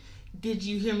Friday? Did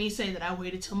you hear me say that I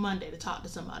waited till Monday to talk to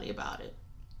somebody about it?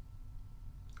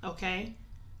 Okay?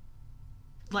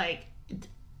 Like,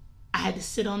 I had to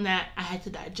sit on that. I had to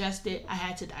digest it. I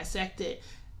had to dissect it.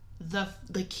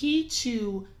 The key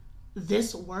to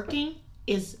this working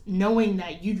is knowing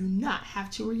that you do not have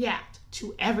to react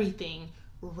to everything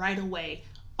right away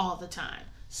all the time.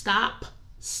 Stop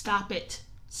it.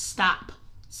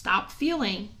 Stop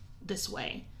feeling this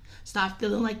way. Stop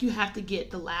feeling like you have to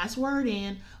get the last word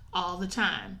in all the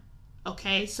time.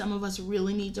 Okay? Some of us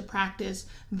really need to practice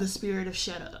the spirit of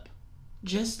shut up.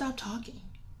 Just stop talking.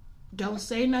 Don't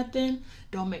say nothing.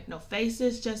 Don't make no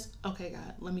faces. Just, okay,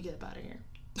 God, let me get up out of here.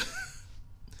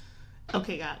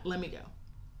 Okay, God, let me go.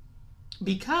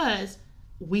 Because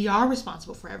we are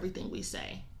responsible for everything we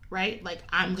say, right? Like,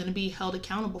 I'm going to be held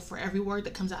accountable for every word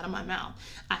that comes out of my mouth.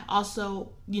 I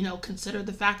also, consider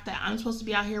the fact that I'm supposed to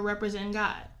be out here representing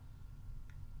God.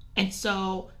 And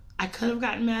so I could have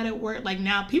gotten mad at work. Like,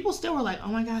 now people still were like, oh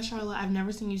my gosh, Charlotte, I've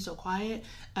never seen you so quiet.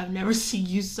 I've never seen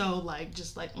you so like,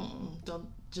 just like, don't,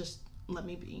 just let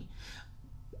me be.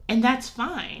 And that's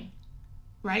fine,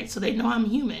 right? So they know I'm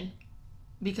human,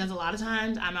 because a lot of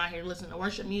times I'm out here listening to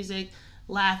worship music,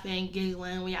 laughing,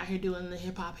 giggling. We out here doing the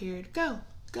hip hop here. Go.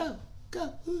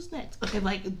 Who's next? Okay,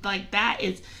 like that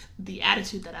is the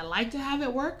attitude that I like to have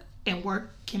at work. And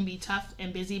work can be tough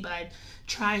and busy, but I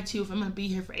try to, if I'm going to be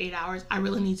here for 8 hours, I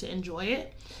really need to enjoy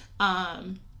it.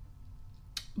 But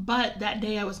that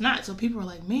day I was not. So people were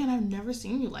like, man, I've never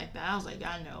seen you like that. I was like,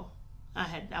 I know.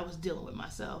 I was dealing with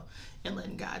myself and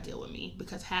letting God deal with me,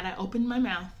 because had I opened my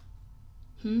mouth,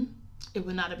 it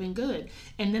would not have been good.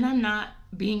 And then I'm not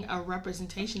being a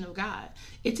representation of God.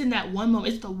 It's in that one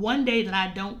moment. It's the one day that I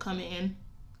don't come in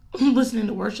listening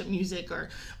to worship music or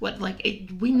what,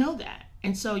 we know that.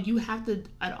 And so you have to,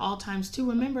 at all times too,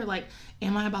 remember, like,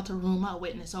 am I about to ruin my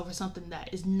witness over something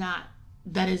that is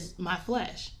my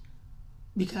flesh?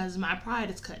 Because my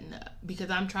pride is cutting up. Because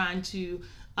I'm trying to,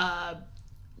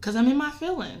 because I'm in my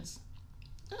feelings.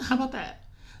 How about that?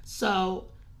 So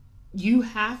you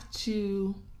have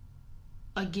to,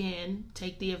 again,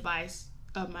 take the advice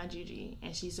of my Gigi.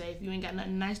 And she say, if you ain't got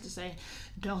nothing nice to say,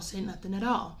 don't say nothing at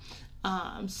all.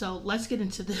 So let's get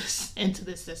into this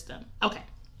system. Okay.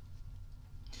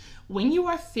 When you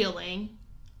are feeling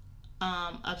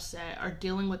upset or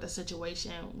dealing with a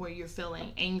situation where you're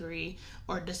feeling angry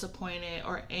or disappointed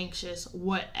or anxious,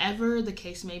 whatever the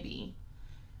case may be,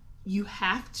 you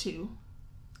have to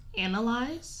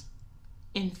analyze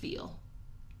and feel.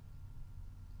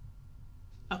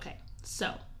 Okay,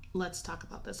 so let's talk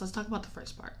about this. Let's talk about the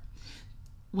first part.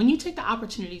 When you take the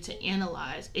opportunity to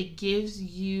analyze, it gives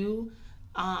you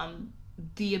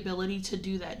the ability to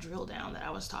do that drill down that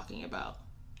I was talking about.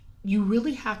 You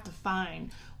really have to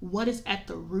find what is at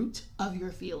the root of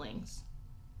your feelings.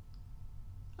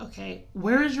 Okay,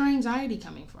 where is your anxiety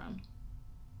coming from?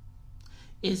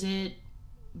 Is it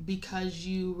because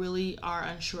you really are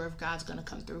unsure if God's going to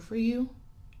come through for you?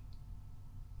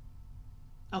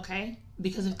 Okay,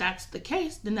 because if that's the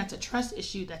case, then that's a trust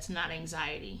issue, that's not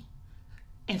anxiety.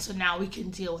 And so now we can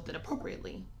deal with it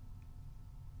appropriately.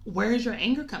 Where is your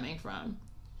anger coming from?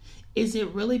 Is it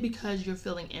really because you're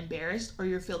feeling embarrassed or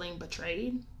you're feeling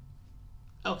betrayed?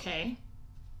 Okay,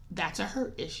 that's a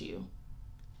hurt issue.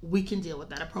 We can deal with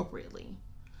that appropriately.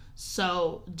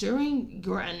 So during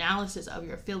your analysis of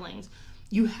your feelings,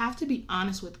 you have to be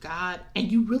honest with God, and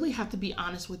you really have to be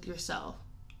honest with yourself.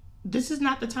 This is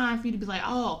not the time for you to be like,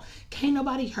 oh, can't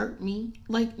nobody hurt me.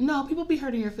 Like, no, people be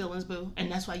hurting your feelings, boo.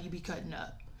 And that's why you be cutting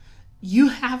up. You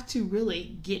have to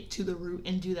really get to the root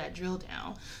and do that drill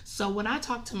down. So when I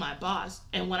talked to my boss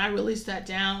and when I really sat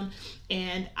down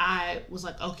and I was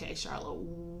like, okay, Charlotte,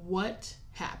 what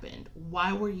happened?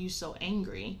 Why were you so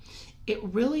angry? It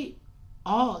really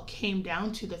all came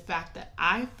down to the fact that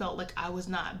I felt like I was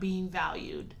not being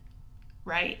valued,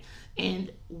 right?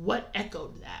 And what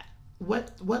echoed that?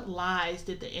 What lies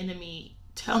did the enemy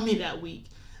tell me that week?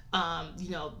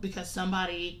 Because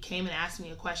somebody came and asked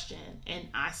me a question and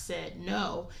I said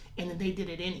no, and then they did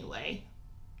it anyway,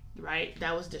 right?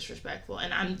 That was disrespectful.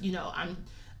 And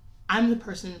I'm the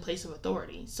person in place of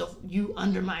authority. So you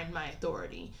undermined my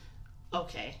authority.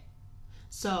 Okay.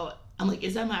 So I'm like,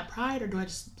 is that my pride, or do I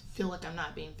just feel like I'm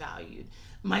not being valued?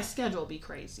 My schedule be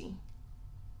crazy.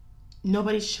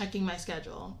 nobody's checking my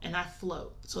schedule and I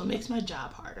float. So it makes my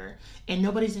job harder. And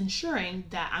nobody's ensuring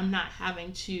that I'm not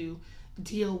having to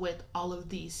deal with all of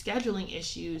these scheduling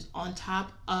issues on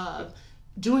top of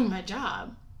doing my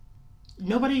job.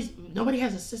 Nobody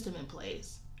has a system in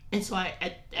place. And so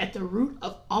at the root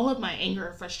of all of my anger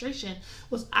and frustration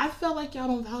was I felt like y'all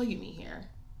don't value me here.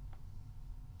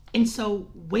 And so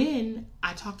when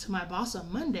I talked to my boss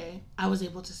on Monday, I was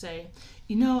able to say,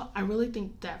 I really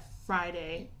think that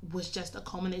Friday was just a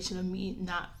culmination of me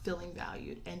not feeling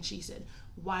valued. And she said,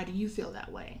 why do you feel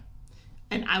that way?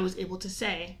 And I was able to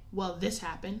say, well, this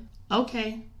happened.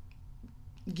 Okay,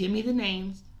 give me the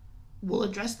names. We'll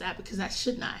address that because that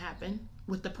should not happen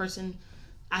with the person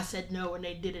I said no and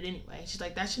they did it anyway. She's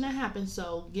like, that should not happen.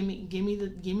 So give me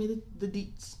the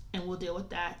deets and we'll deal with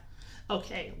that.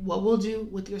 Okay, what we'll do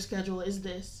with your schedule is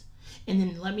this, and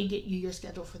then let me get you your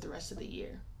schedule for the rest of the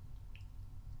year.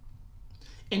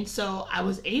 And so I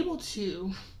was able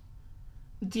to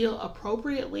deal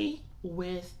appropriately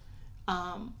with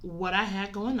what I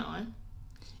had going on,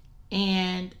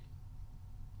 and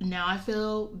now I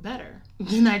feel better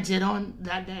than I did on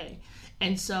that day.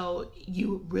 And so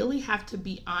you really have to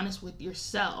be honest with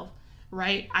yourself.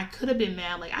 Right? I could have been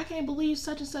mad, like, I can't believe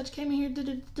such and such came in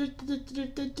here,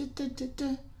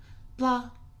 blah.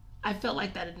 I felt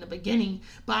like that in the beginning,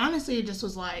 but honestly, it just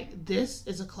was like, this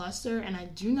is a cluster and I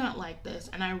do not like this.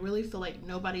 And I really feel like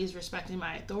nobody is respecting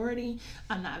my authority.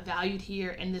 I'm not valued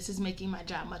here. And this is making my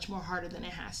job much more harder than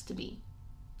it has to be.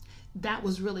 That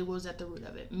was really what was at the root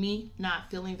of it. Me not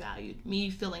feeling valued, me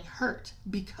feeling hurt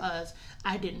because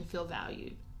I didn't feel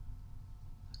valued.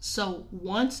 So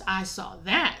once I saw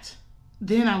that,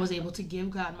 then I was able to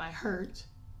give God my hurt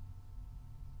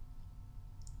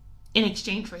in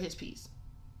exchange for his peace.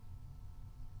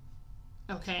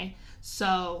 Okay?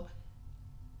 So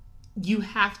you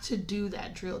have to do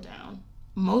that drill down.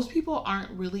 Most people aren't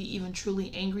really even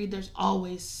truly angry. There's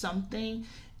always something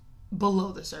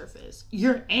below the surface.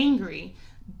 You're angry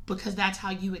because that's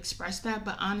how you express that.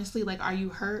 But honestly, like, are you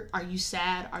hurt? Are you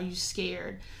sad? Are you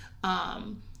scared?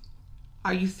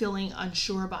 Are you feeling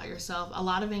unsure about yourself? A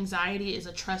lot of anxiety is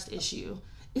a trust issue.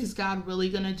 Is God really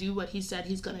going to do what he said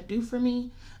he's going to do for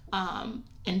me?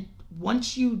 And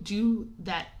once you do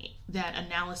that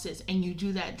analysis and you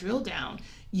do that drill down,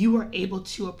 you are able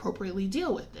to appropriately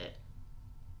deal with it.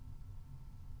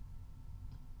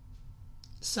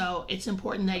 So it's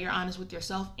important that you're honest with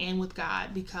yourself and with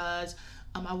God, because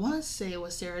I want to say it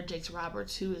was Sarah Jakes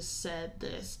Roberts who has said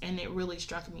this, and it really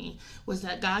struck me, was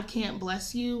that God can't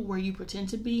bless you where you pretend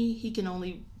to be. He can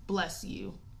only bless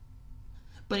you.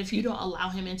 But if you don't allow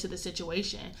him into the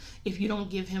situation, if you don't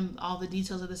give him all the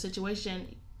details of the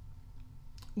situation,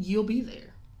 you'll be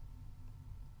there.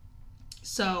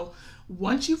 So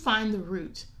once you find the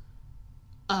root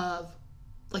of,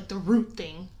 like, the root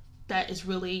thing that is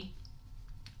really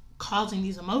causing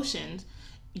these emotions,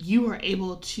 you are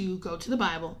able to go to the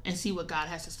Bible and see what God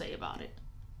has to say about it,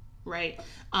 right?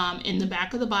 In the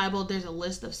back of the Bible, there's a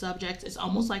list of subjects. It's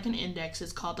almost like an index.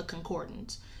 It's called the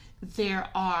concordance. There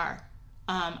are,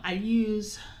 I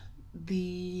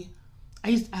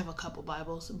have a couple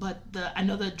Bibles, but I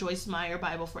know the Joyce Meyer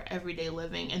Bible for Everyday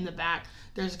Living. In the back,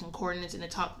 there's a concordance, and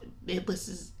it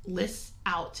lists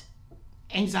out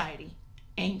anxiety,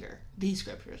 anger, these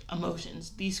scriptures,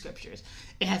 emotions, these scriptures.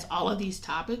 It has all of these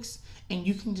topics, and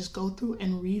you can just go through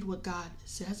and read what God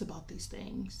says about these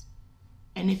things.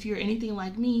 And if you're anything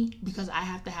like me, because I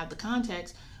have to have the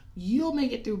context, you'll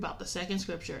make it through about the second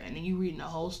scripture, and then you reading the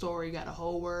whole story, got a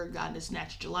whole word, God has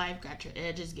snatched your life, got your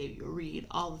edges, gave you a read,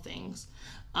 all the things.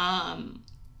 And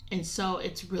so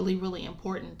it's really, really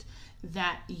important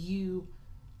that you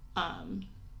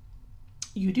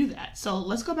do that. So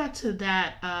let's go back to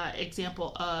that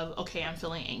example of, okay, I'm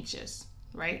feeling anxious,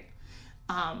 right?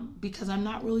 Because I'm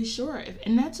not really sure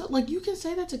and that's like, you can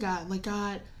say that to God, like,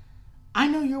 God, I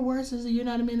know your word says that you're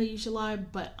not a man that you should lie,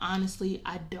 but honestly,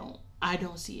 I don't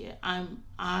see it. I'm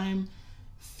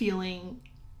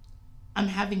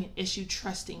having an issue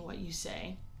trusting what you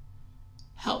say.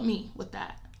 Help me with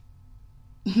that.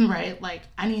 Right? Like,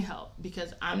 I need help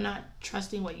because I'm not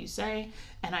trusting what you say,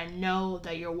 and I know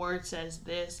that your word says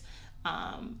this,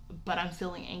 but I'm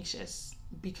feeling anxious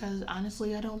because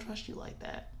honestly, I don't trust you like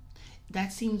that.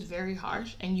 That seems very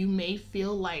harsh, and you may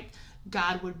feel like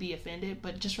God would be offended,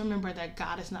 but just remember that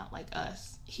God is not like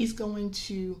us. He's gonna,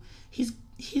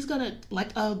 like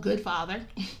a good father,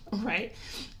 right?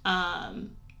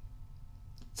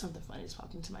 Something funny just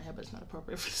popped into my head, but it's not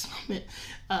appropriate for this moment.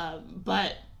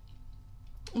 But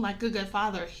like a good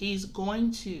father, he's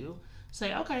going to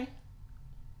say, okay.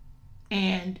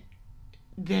 And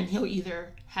then he'll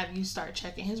either have you start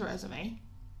checking his resume,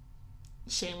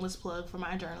 shameless plug for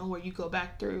my journal, where you go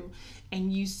back through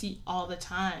and you see all the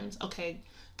times, okay,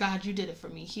 God, you did it for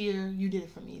me here, you did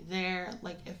it for me there.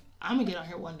 Like, if I'm gonna get on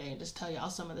here one day and just tell y'all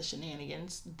some of the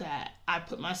shenanigans that I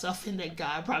put myself in that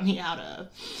God brought me out of.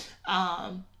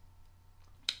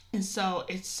 And so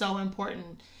it's so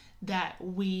important that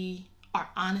we are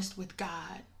honest with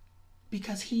God,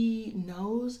 because he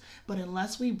knows, but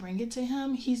unless we bring it to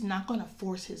him, he's not going to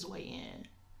force his way in.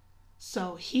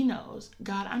 So he knows,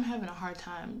 God, I'm having a hard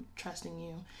time trusting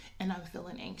you and I'm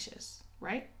feeling anxious,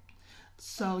 right?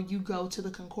 So you go to the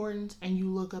concordance and you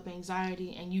look up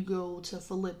anxiety and you go to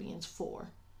Philippians 4.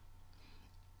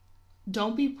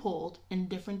 Don't be pulled in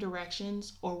different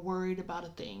directions or worried about a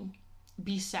thing.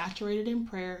 Be saturated in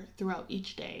prayer throughout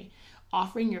each day,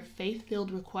 offering your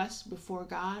faith-filled requests before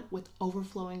God with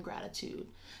overflowing gratitude.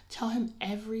 Tell him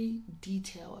every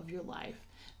detail of your life.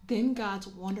 Then God's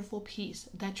wonderful peace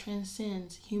that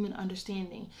transcends human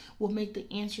understanding will make the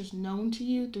answers known to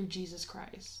you through Jesus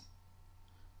Christ.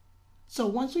 So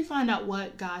once we find out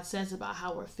what God says about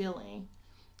how we're feeling,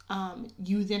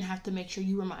 you then have to make sure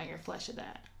you remind your flesh of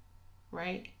that,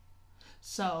 right?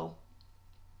 So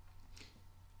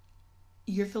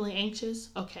you're feeling anxious?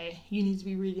 Okay, you need to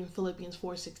be reading Philippians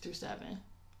 4, 6 through 7.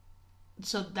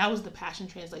 So that was the Passion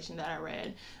Translation that I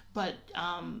read. But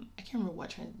I can't remember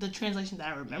what the translation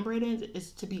that I remember it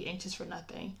is to be anxious for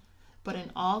nothing. But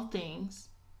in all things,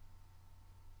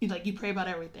 you pray about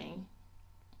everything.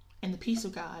 And the peace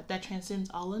of God that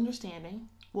transcends all understanding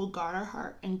will guard our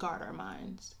heart and guard our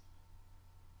minds.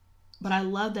 But I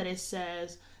love that it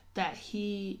says that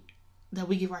we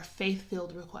give our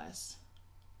faith-filled requests.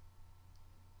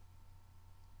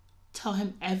 Tell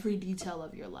him every detail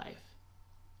of your life.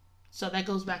 So that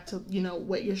goes back to,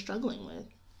 what you're struggling with.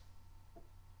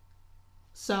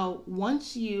 So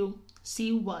once you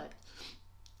see what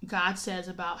God says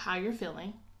about how you're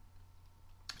feeling,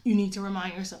 you need to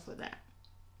remind yourself of that.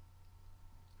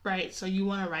 Right? So you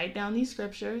want to write down these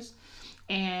scriptures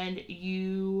and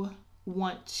you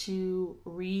want to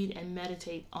read and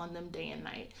meditate on them day and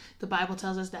night. The Bible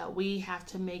tells us that we have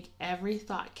to make every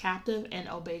thought captive and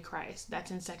obey Christ.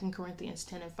 That's in 2 Corinthians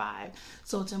 10 and 5.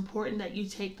 So it's important that you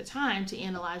take the time to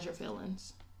analyze your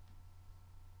feelings.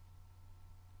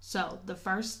 So the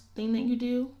first thing that you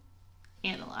do,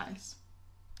 analyze.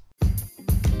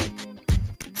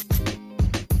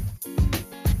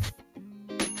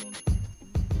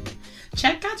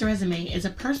 Check God's Resume is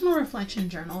a personal reflection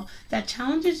journal that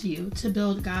challenges you to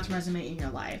build God's resume in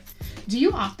your life. Do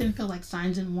you often feel like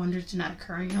signs and wonders do not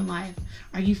occur in your life?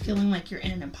 Are you feeling like you're in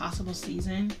an impossible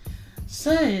season?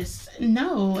 Sis,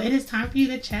 no, it is time for you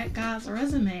to check God's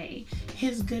resume.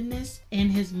 His goodness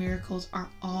and his miracles are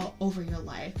all over your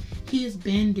life. He has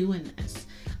been doing this.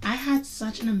 I had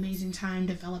such an amazing time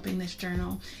developing this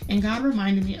journal, and God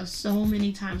reminded me of so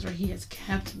many times where he has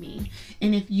kept me.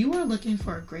 And if you are looking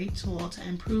for a great tool to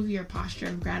improve your posture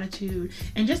of gratitude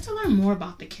and just to learn more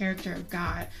about the character of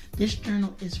God, this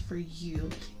journal is for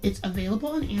you. It's available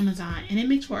on Amazon, and it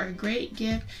makes for a great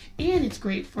gift, and it's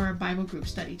great for a Bible group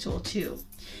study tool too.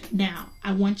 Now,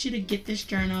 I want you to get this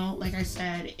journal. Like I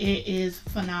said, it is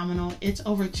phenomenal. It's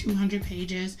over 200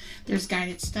 pages. There's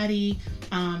guided study.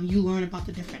 You learn about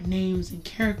the different names and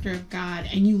character of God,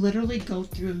 and you literally go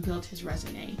through and build his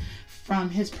resume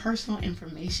from his personal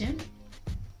information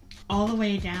all the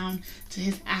way down to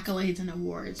his accolades and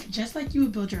awards, just like you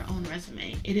would build your own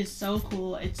resume. It is so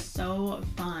cool. It's so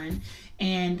fun.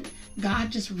 And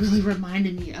God just really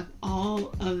reminded me of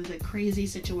all of the crazy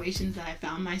situations that I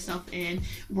found myself in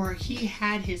where he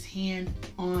had his hand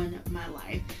on my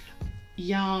life.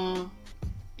 Y'all,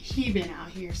 he been out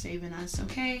here saving us,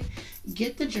 okay?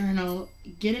 Get the journal,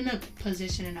 get in a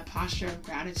position and a posture of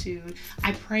gratitude.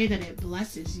 I pray that it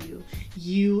blesses you.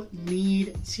 You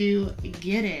need to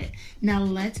get it. Now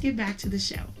let's get back to the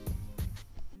show.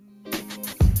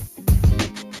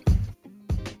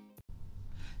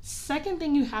 Second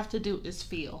thing you have to do is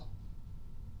feel.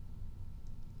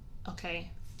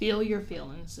 Okay? Feel your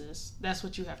feelings, sis. That's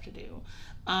what you have to do.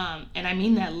 And I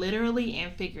mean that literally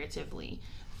and figuratively.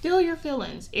 Feel your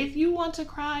feelings. If you want to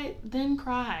cry, then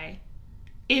cry.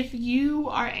 If you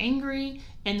are angry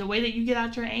and the way that you get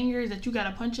out your anger is that you got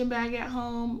a punching bag at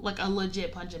home, like a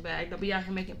legit punching bag. Don't be out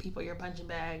here making people your punching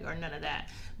bag or none of that.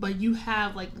 But you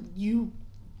have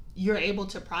you're able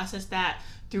to process that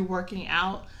through working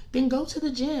out, then go to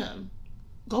the gym.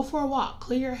 Go for a walk.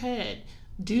 Clear your head.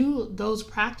 Do those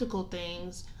practical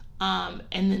things. And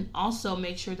then also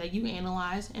make sure that you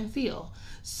analyze and feel.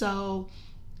 So,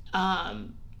 I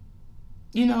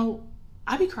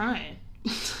be crying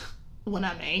when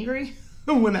I'm angry.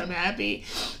 when I'm happy,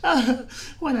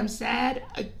 when I'm sad.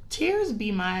 Tears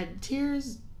be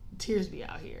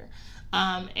out here.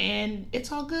 And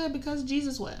it's all good because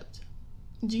Jesus wept.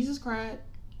 Jesus cried.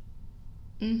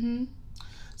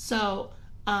 So,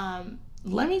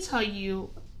 let me tell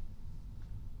you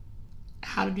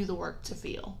how to do the work to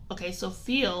feel. Okay, so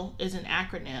feel is an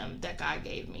acronym that God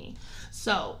gave me.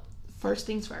 So, first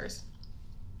things first.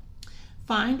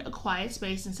 Find a quiet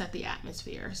space and set the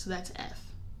atmosphere. So that's F.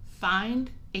 Find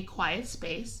a quiet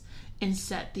space and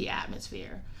set the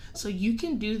atmosphere. So you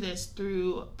can do this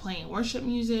through playing worship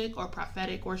music or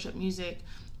prophetic worship music.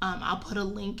 I'll put a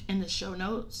link in the show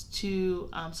notes to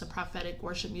some prophetic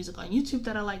worship music on YouTube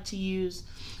that I like to use.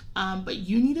 But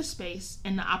you need a space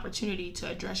and the opportunity to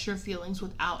address your feelings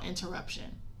without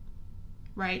interruption,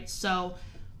 right? So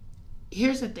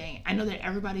here's the thing. I know that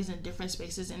everybody's in different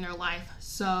spaces in their life.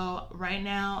 So right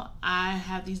now I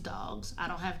have these dogs. I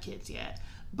don't have kids yet.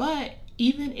 But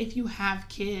even if you have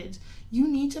kids, you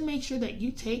need to make sure that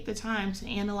you take the time to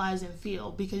analyze and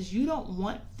feel, because you don't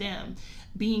want them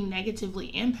being negatively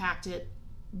impacted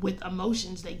with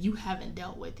emotions that you haven't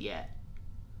dealt with yet.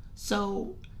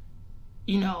 So,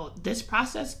 this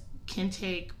process can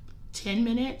take 10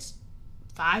 minutes,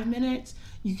 5 minutes.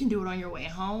 You can do it on your way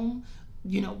home,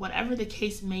 whatever the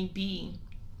case may be.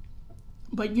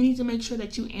 But you need to make sure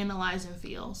that you analyze and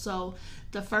feel. So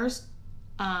the first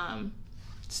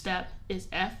step is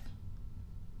F.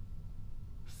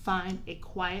 Find a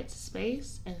quiet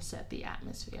space and set the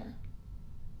atmosphere,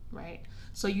 right?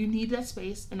 So you need that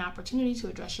space, an opportunity to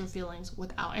address your feelings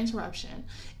without interruption.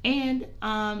 And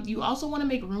you also want to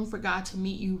make room for God to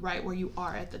meet you right where you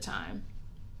are at the time.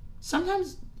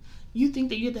 Sometimes you think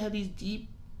that you have to have these deep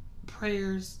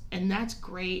prayers, and that's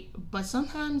great. But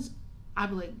sometimes I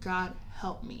be like, God,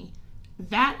 help me.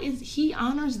 He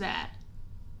honors that.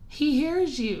 He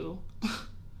hears you.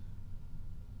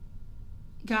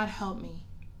 God, help me.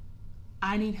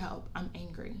 I need help. I'm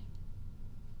angry.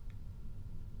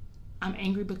 I'm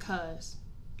angry because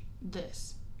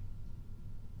this.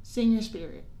 Sing your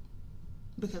spirit,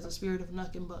 because the spirit of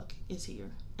Nuck and Buck is here,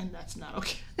 and that's not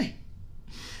okay.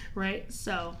 Right?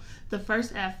 So the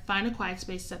first F, find a quiet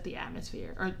space, set the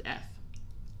atmosphere, or F.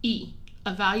 E,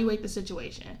 evaluate the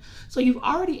situation. So you've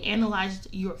already analyzed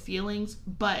your feelings,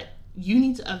 but you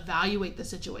need to evaluate the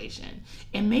situation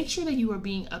and make sure that you are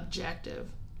being objective.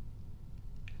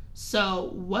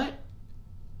 So what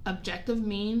objective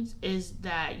means is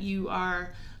that you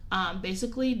are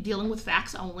basically dealing with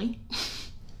facts only.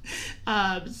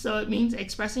 So it means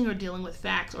expressing or dealing with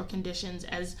facts or conditions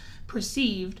as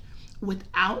perceived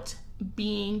without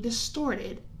being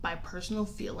distorted by personal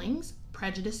feelings,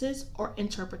 prejudices, or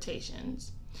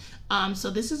interpretations. So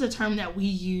this is a term that we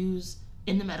use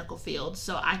in the medical field.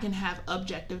 So I can have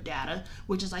objective data,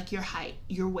 which is like your height,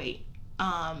 your weight,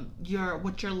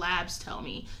 what your labs tell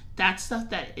me. That's stuff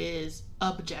that is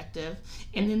objective.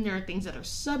 And then there are things that are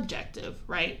subjective,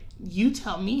 right? You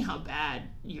tell me how bad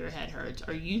your head hurts,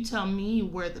 or you tell me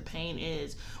where the pain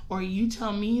is, or you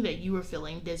tell me that you are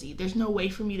feeling dizzy. There's no way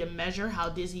for me to measure how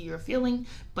dizzy you're feeling,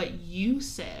 but you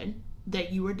said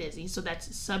that you were dizzy. So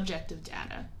that's subjective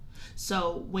data.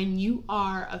 So when you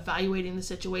are evaluating the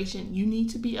situation, you need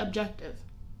to be objective.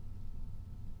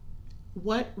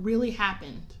 What really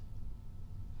happened?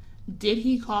 Did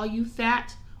he call you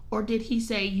fat, or did he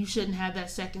say you shouldn't have that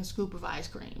second scoop of ice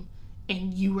cream?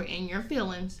 And you were in your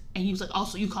feelings, and he was like, "Oh,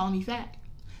 so you calling me fat?"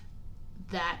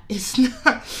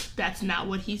 That's not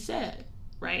what he said,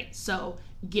 right? So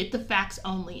get the facts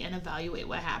only and evaluate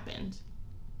what happened.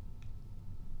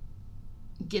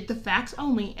 Get the facts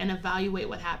only and evaluate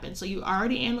what happened. So you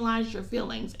already analyzed your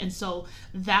feelings, and so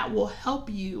that will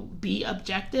help you be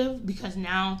objective, because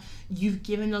now you've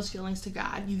given those feelings to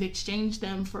God. You've exchanged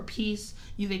them for peace.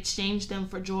 You've exchanged them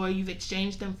for joy. You've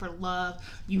exchanged them for love.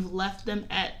 You've left them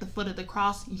at the foot of the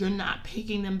cross. You're not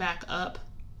picking them back up.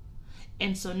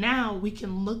 And so now we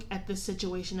can look at this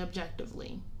situation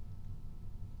objectively.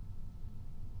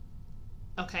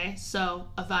 Okay, so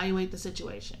evaluate the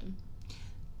situation.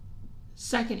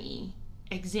 Second E,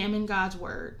 examine God's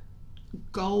word.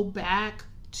 Go back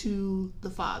to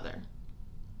the Father.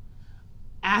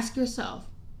 Ask yourself,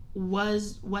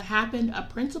 was what happened a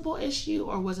principal issue,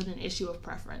 or was it an issue of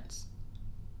preference?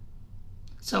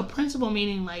 So principal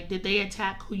meaning, like, did they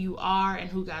attack who you are and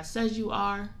who God says you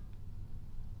are?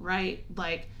 Right?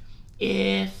 Like,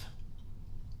 if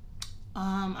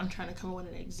I'm trying to come up with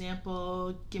an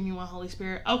example. Give me one, Holy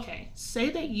Spirit. Okay, say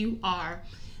that you are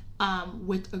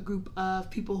with a group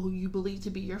of people who you believe to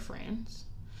be your friends,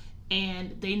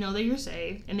 and they know that you're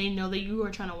saved, and they know that you are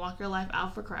trying to walk your life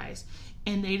out for Christ,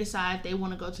 and they decide they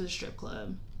want to go to the strip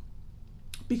club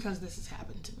because this has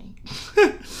happened to me.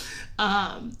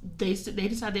 They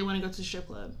decide they want to go to the strip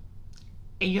club.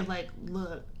 And you're like,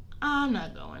 look, I'm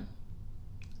not going.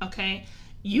 Okay?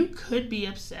 You could be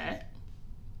upset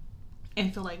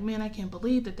and feel like, man, I can't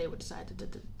believe that they would decide to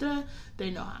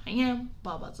they know how I am,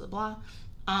 blah, blah, blah, blah.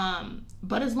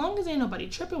 But as long as ain't nobody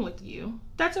tripping with you,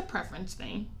 that's a preference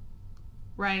thing,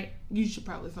 right? You should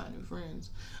probably find new friends.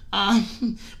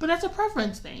 But that's a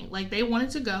preference thing. Like, they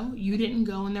wanted to go, you didn't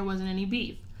go, and there wasn't any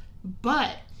beef.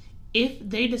 But if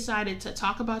they decided to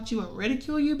talk about you and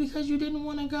ridicule you because you didn't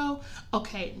want to go,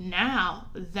 okay, now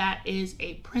that is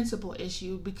a principle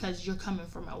issue because you're coming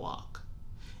for my walk.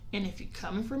 And if you're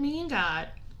coming for me and God,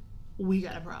 we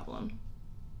got a problem.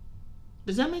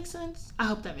 Does that make sense? I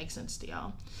hope that makes sense to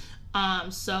y'all.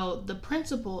 So the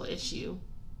principle issue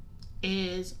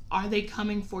is, are they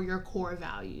coming for your core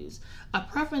values? A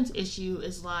preference issue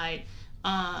is like,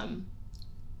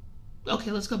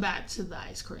 okay, let's go back to the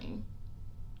ice cream.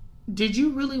 Did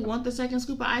you really want the second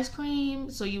scoop of ice cream?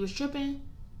 So you was tripping,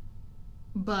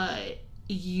 but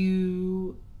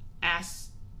you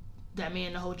asked that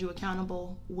man to hold you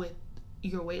accountable with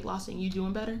your weight loss and you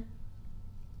doing better?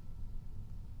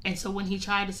 And so when he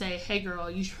tried to say, hey girl,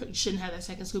 you shouldn't have that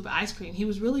second scoop of ice cream, he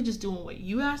was really just doing what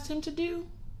you asked him to do.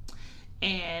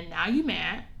 And now you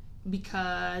mad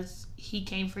because he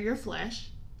came for your flesh.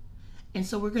 And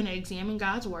so we're going to examine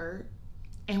God's word.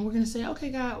 And we're going to say, okay,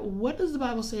 God, what does the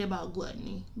Bible say about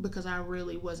gluttony? Because I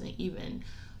really wasn't even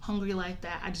hungry like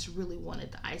that. I just really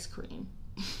wanted the ice cream.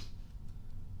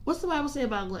 What's the Bible say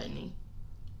about gluttony?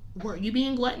 Were you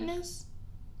being gluttonous?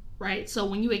 Right? So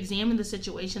when you examine the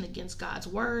situation against God's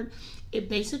word, it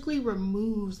basically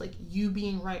removes like you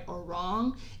being right or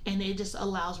wrong, and it just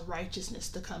allows righteousness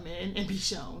to come in and be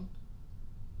shown.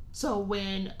 So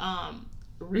when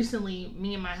recently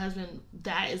me and my husband,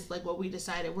 that is like what we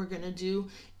decided we're gonna do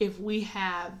if we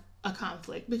have a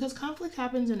conflict, because conflict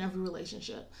happens in every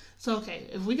relationship. So okay,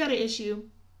 if we got an issue,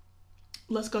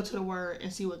 let's go to the word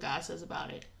and see what God says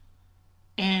about it.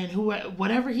 And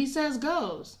whatever he says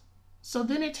goes. So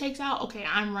then it takes out, okay,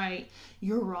 I'm right,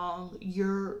 you're wrong,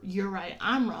 you're right,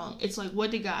 I'm wrong. It's like, what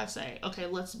did God say? Okay,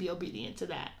 let's be obedient to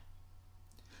that.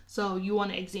 So you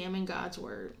want to examine God's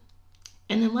word.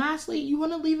 And then lastly, you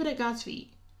want to leave it at God's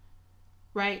feet.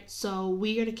 Right? So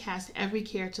we are to cast every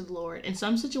care to the Lord. And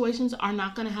some situations are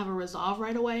not going to have a resolve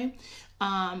right away.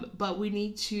 But we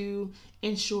need to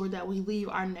ensure that we leave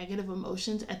our negative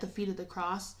emotions at the feet of the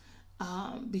cross,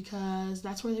 because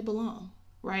that's where they belong.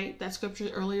 Right? That scripture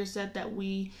earlier said that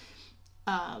we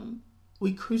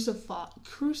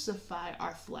crucify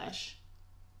our flesh.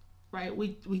 Right?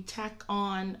 We tack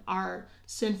on our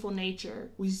sinful nature.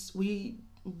 We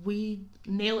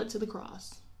nail it to the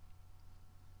cross.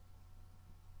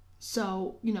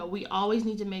 So, we always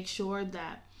need to make sure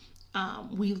that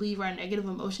we leave our negative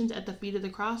emotions at the feet of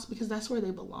the cross, because that's where they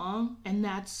belong. And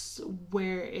that's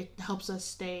where it helps us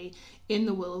stay in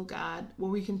the will of God,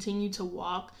 where we continue to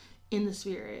walk in the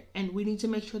Spirit. And we need to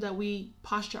make sure that we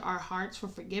posture our hearts for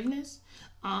forgiveness,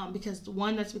 because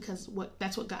one, that's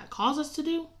what God calls us to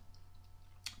do.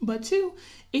 But two,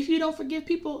 if you don't forgive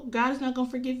people, God is not going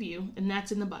to forgive you. And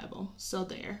that's in the Bible. So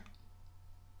there.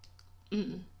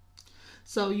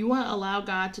 So you want to allow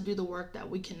God to do the work that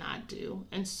we cannot do.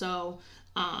 And so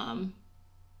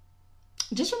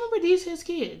just remember, these his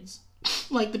kids.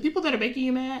 Like, the people that are making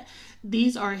you mad,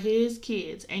 these are his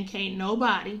kids. And can't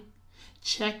nobody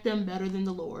check them better than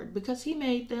the Lord, because he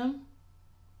made them.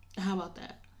 How about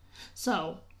that?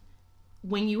 So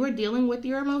when you are dealing with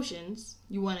your emotions,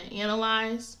 you want to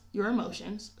analyze your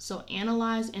emotions. So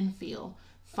analyze and feel.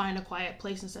 Find a quiet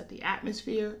place and set the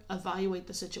atmosphere. Evaluate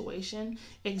the situation.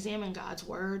 Examine God's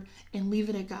word and leave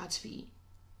it at God's feet.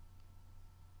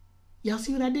 Y'all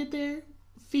see what I did there?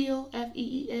 Feel,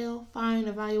 F-E-E-L, find,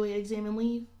 evaluate, examine,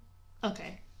 leave.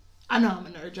 Okay. I know I'm a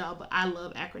nerd, y'all, but I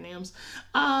love acronyms.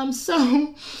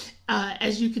 So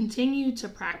as you continue to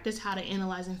practice how to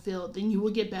analyze and feel, then you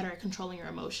will get better at controlling your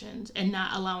emotions and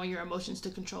not allowing your emotions to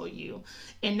control you.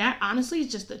 And that honestly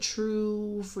is just the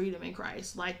true freedom in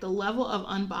Christ. Like, the level of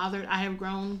unbothered I have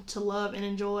grown to love and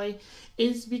enjoy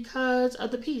is because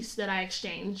of the peace that I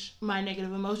exchange my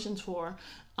negative emotions for.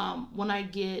 When I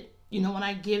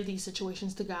give these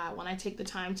situations to God, when I take the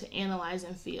time to analyze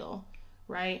and feel,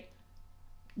 right?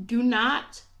 Do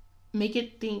not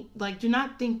think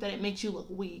that it makes you look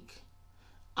weak.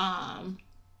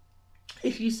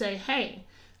 If you say, hey,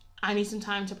 I need some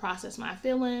time to process my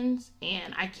feelings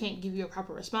and I can't give you a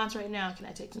proper response right now, can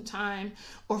I take some time?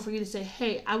 Or for you to say,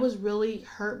 hey, I was really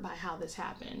hurt by how this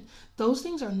happened. Those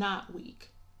things are not weak.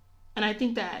 And I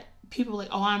think that people are like,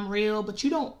 oh, I'm real, but you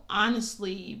don't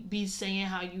honestly be saying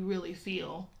how you really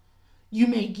feel. You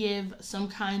may give some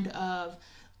kind of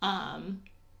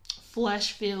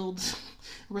flesh-filled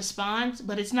response,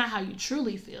 but it's not how you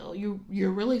truly feel.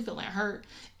 You're really feeling hurt,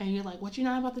 and you're like, what you're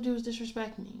not about to do is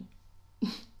disrespect me.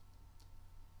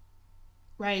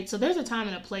 Right? So there's a time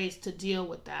and a place to deal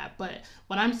with that. But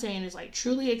what I'm saying is, like,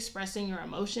 truly expressing your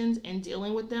emotions and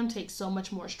dealing with them takes so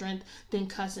much more strength than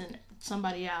cussing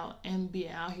somebody out and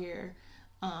being out here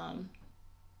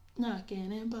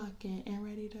knocking and bucking and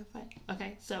ready to fight.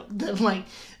 Okay, so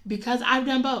because I've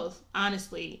done both,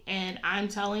 honestly, and I'm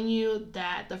telling you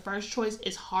that the first choice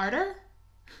is harder.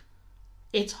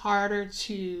 It's harder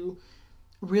to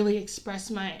really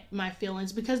express my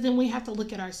feelings, because then we have to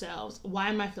look at ourselves. Why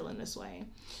am I feeling this way?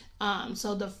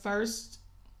 So the first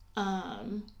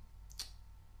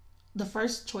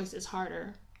choice is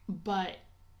harder, but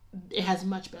it has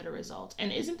much better results.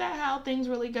 And isn't that how things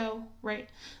really go, right?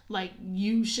 Like,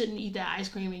 you shouldn't eat that ice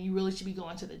cream and you really should be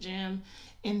going to the gym.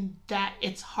 And that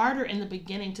it's harder in the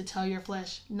beginning to tell your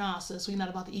flesh, nah, sis, we're not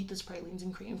about to eat this pralines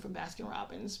and cream from Baskin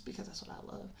Robbins, because that's what I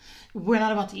love. We're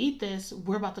not about to eat this.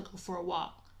 We're about to go for a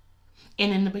walk.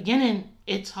 And in the beginning,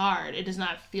 it's hard. It does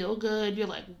not feel good. You're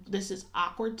like, this is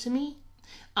awkward to me.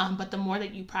 But the more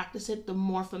that you practice it, the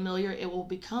more familiar it will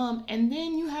become. And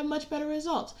then you have much better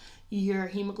results. Your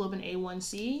hemoglobin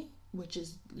A1C, which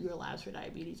is your labs for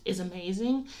diabetes, is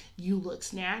amazing. You look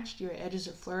snatched. Your edges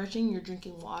are flourishing. You're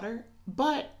drinking water.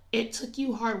 But it took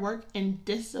you hard work and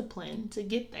discipline to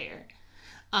get there.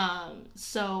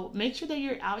 So make sure that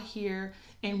you're out here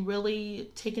and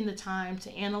really taking the time to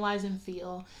analyze and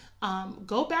feel.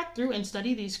 Go back through and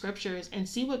study these scriptures and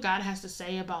see what God has to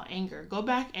say about anger. Go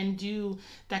back and do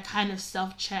that kind of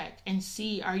self-check and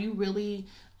see, are you really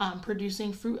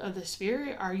producing fruit of the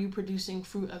Spirit? Are you producing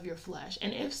fruit of your flesh?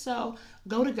 And if so,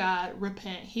 go to God,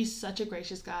 repent. He's such a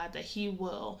gracious God that he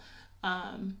will,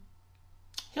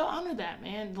 he'll honor that,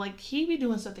 man. Like, he be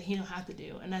doing stuff that he don't have to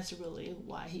do. And that's really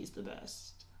why he's the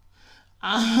best.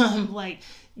 Like,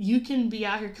 you can be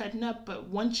out here cutting up, but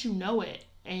once you know it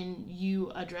and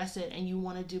you address it and you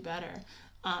want to do better,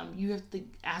 you have to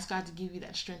ask God to give you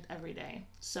that strength every day.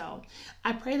 So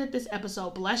I pray that this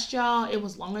episode blessed y'all. It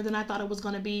was longer than I thought it was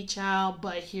going to be, child,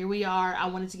 but here we are. I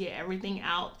wanted to get everything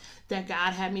out that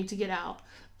God had me to get out.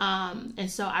 And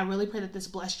so I really pray that this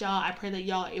blessed y'all. I pray that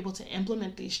y'all are able to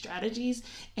implement these strategies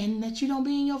and that you don't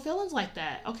be in your feelings like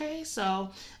that. Okay. So,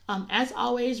 as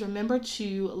always, remember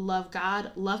to love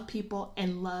God, love people,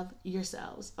 and love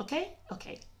yourselves. Okay.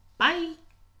 Okay. Bye.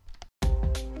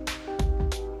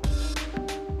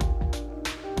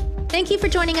 Thank you for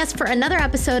joining us for another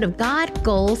episode of God,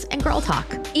 Goals, and Girl Talk.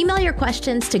 Email your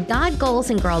questions to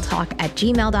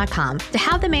godgoalsandgirltalk@gmail.com to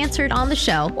have them answered on the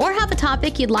show, or have a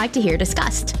topic you'd like to hear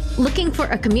discussed. Looking for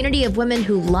a community of women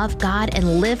who love God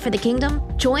and live for the kingdom?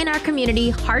 Join our community,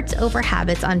 Hearts Over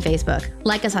Habits, on Facebook.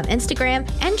 Like us on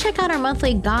Instagram, and check out our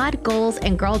monthly God, Goals,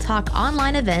 and Girl Talk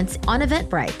online events on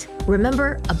Eventbrite.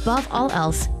 Remember, above all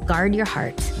else, guard your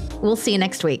heart. We'll see you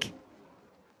next week.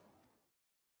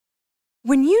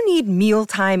 When you need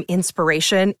mealtime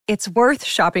inspiration, it's worth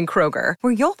shopping Kroger,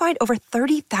 where you'll find over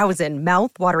 30,000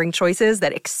 mouth-watering choices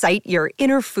that excite your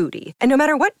inner foodie. And no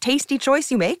matter what tasty choice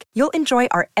you make, you'll enjoy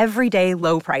our everyday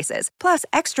low prices, plus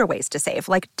extra ways to save,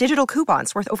 like digital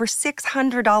coupons worth over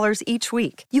 $600 each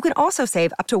week. You can also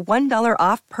save up to $1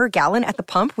 off per gallon at the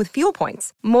pump with fuel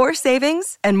points. More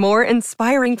savings and more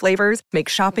inspiring flavors make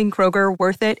shopping Kroger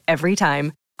worth it every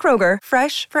time. Kroger,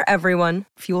 fresh for everyone.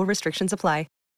 Fuel restrictions apply.